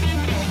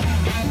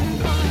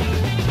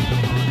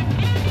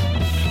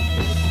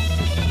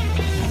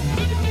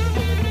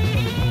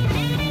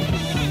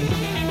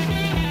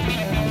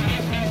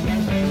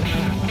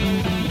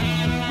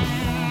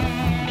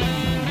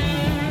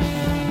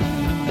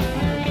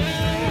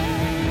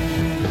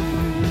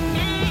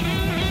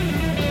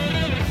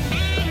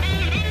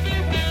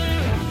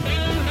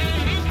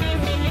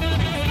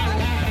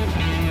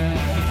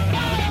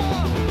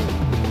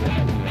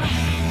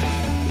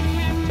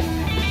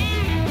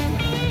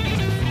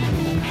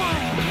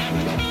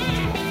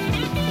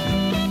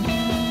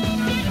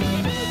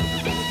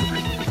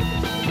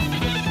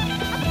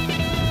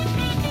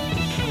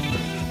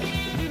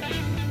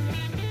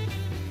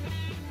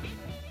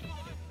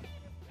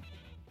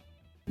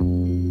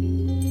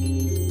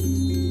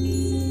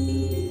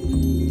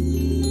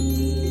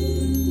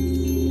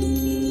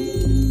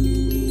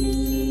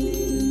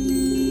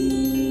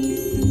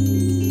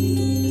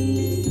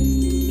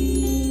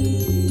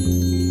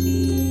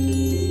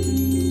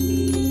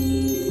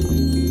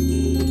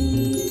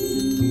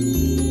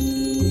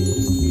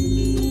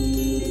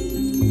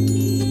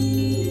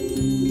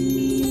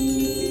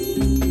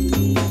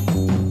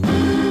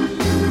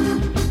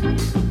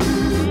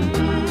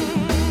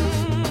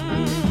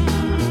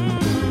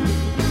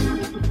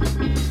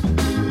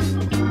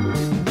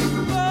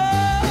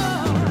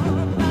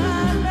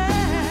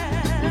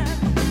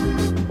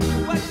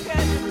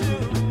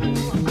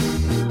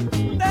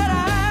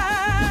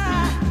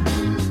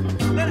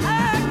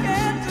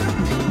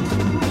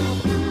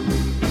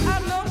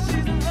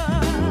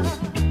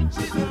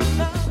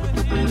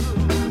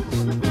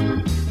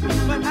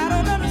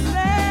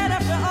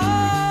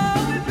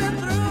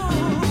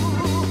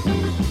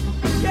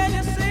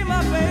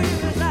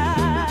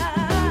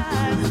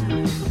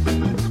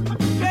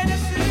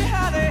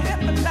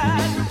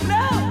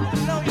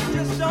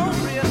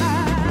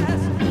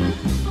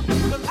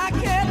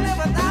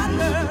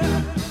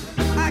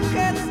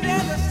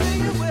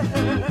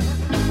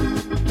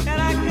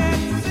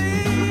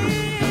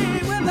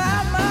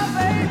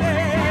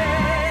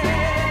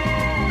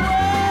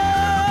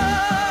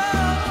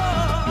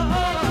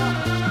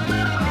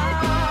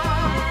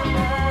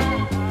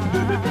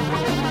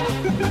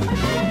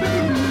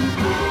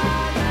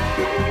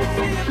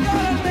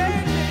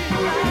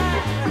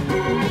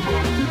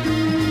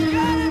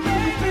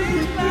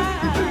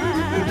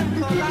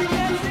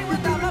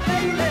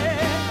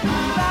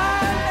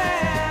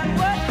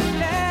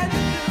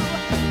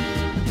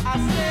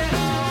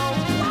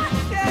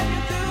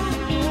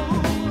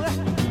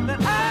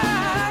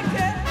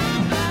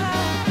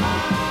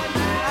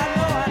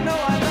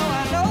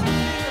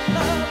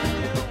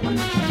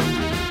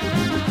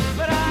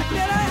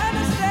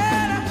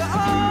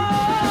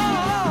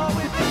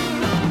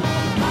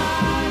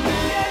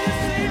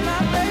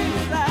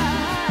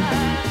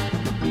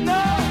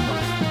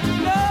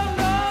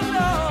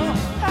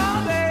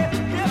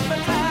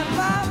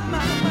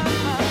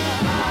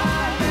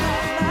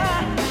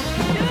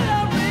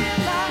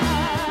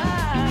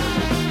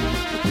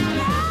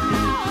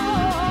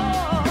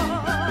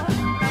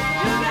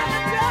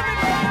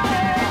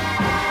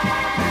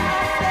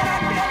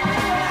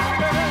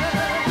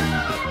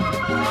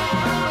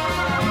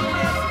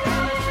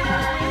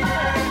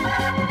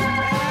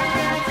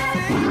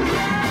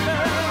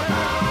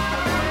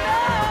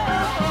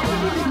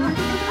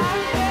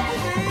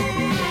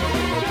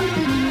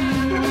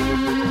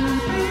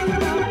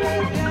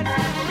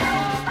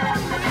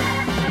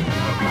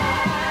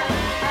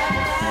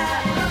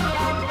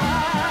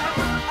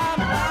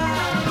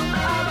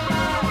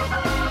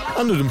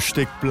 An dem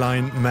Steck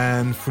Blind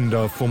Man vun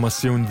der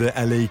Formation The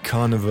LA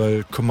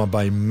Carnival kommmer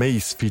bei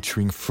Mace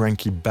featuring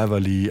Frankie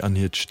Beverly an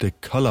hiret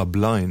Steck Color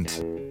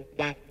Blind.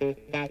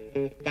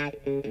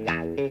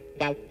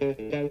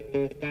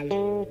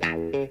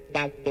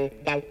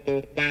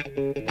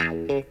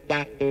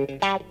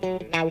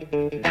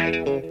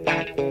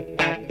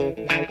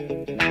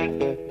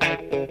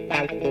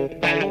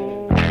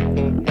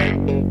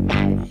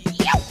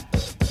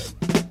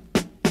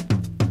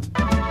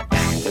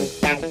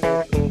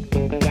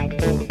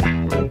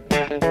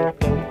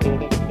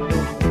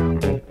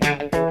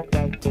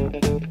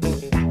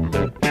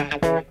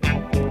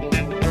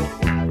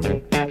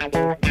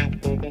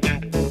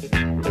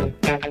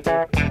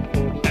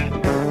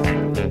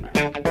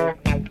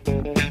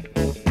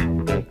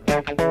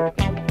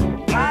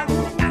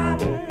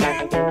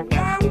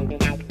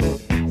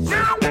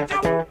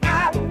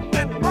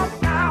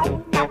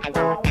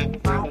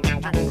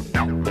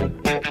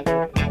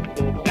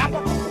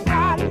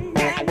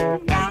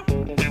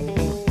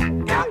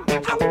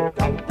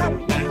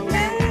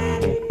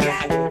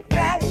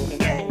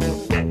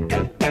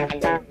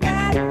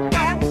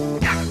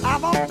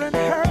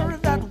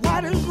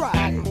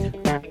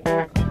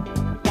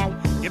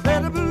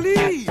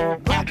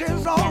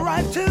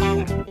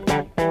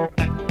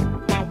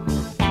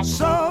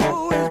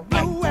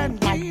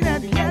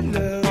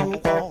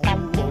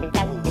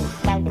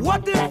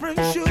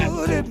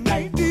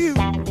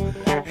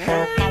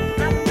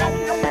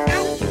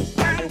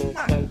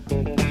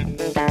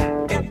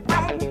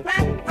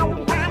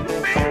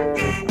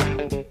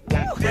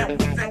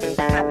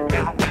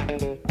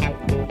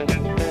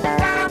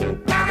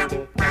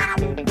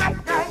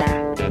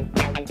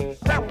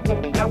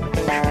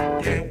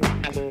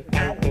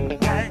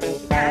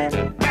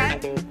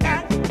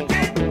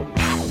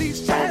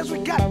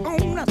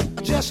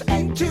 just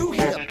ain't too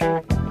hip.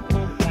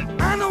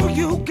 I know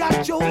you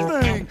got your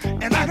thing,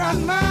 and I got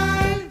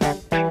mine.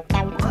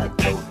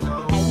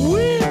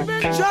 We've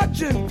been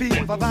judging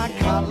people by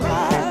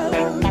color.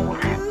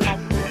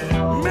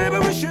 Maybe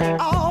we should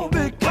all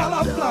be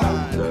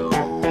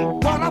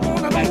colorblind. What I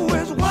wanna know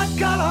is what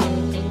color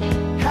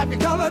have you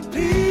colored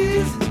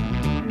peas?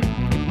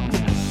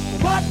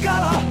 What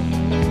color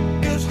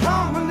is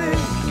harmony?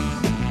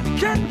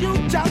 Can you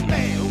tell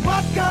me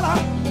what color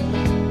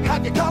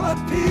have you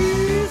colored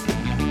peas?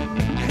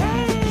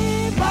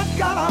 Hey, what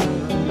color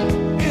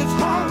is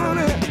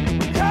harmony?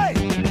 Hey,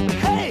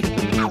 hey.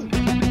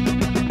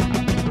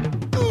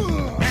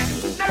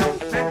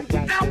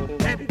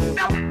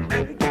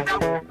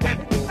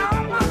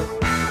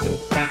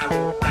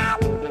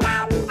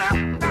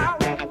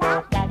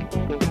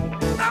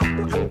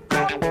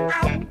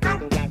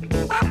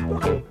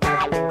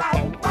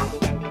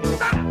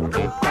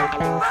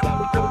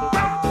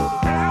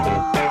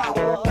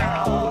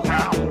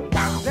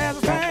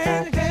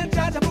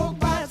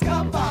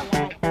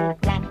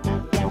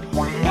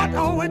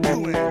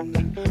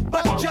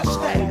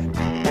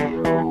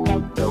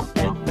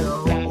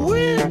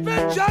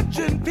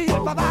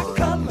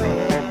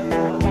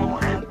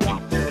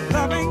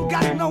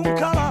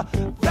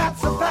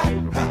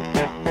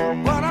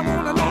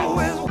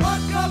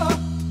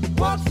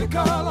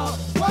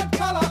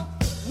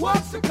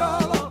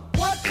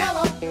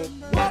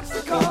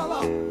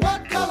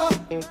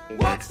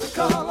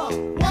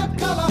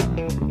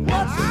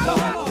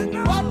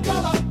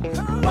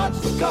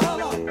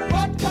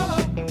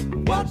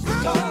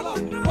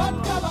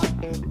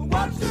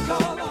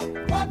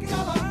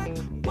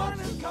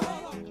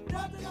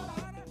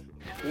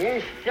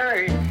 Yes,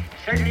 sir. It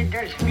certainly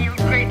does feel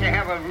great to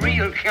have a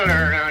real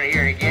killer around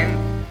here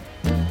again.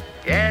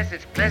 Yes,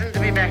 it's pleasant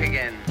to be back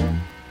again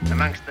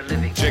amongst the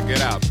living. Check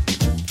it out.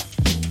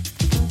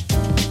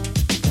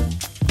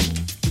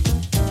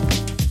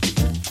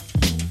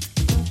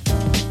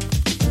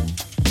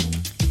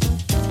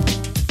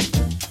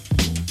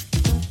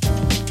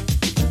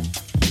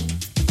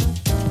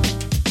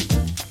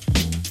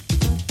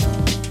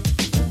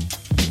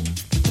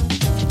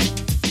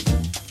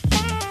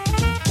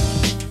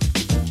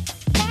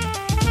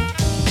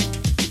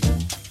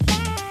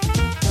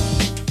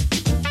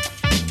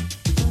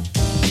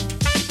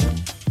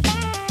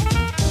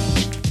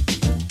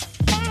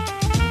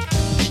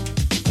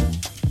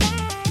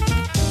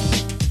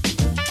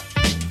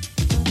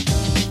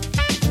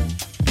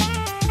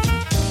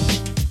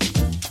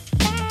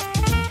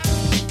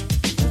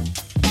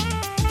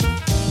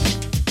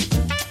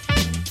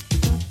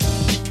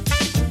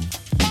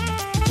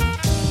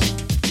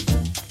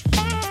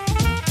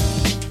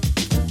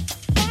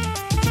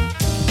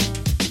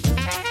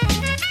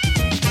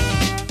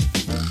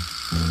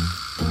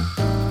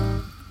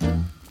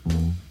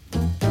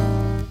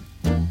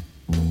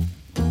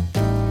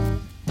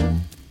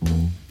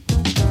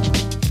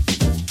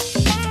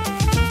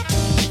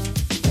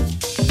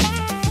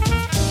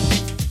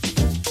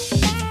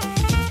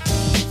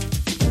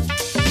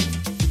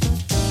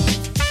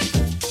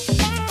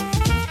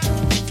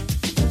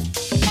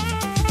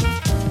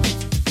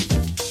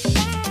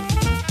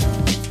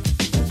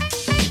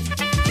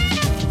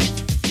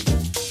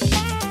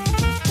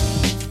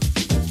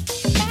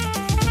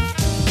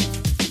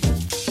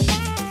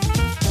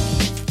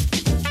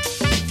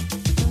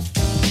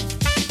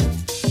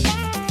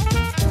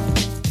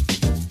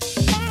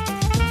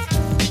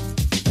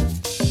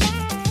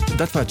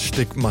 Dat war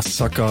d'Steck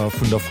Massaker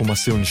vun der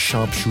Formation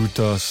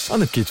Sharpshooters,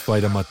 an et geht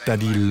weiter mat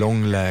Daddy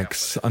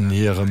Longlegs an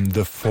hirem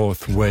The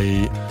Fourth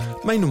Way.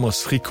 Mein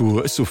Nummers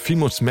Rico es so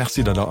vielmals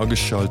Merci, dat er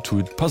aschalt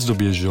tut. Pass du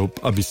Bier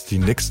Job, a bis die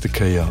nächste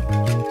Käier.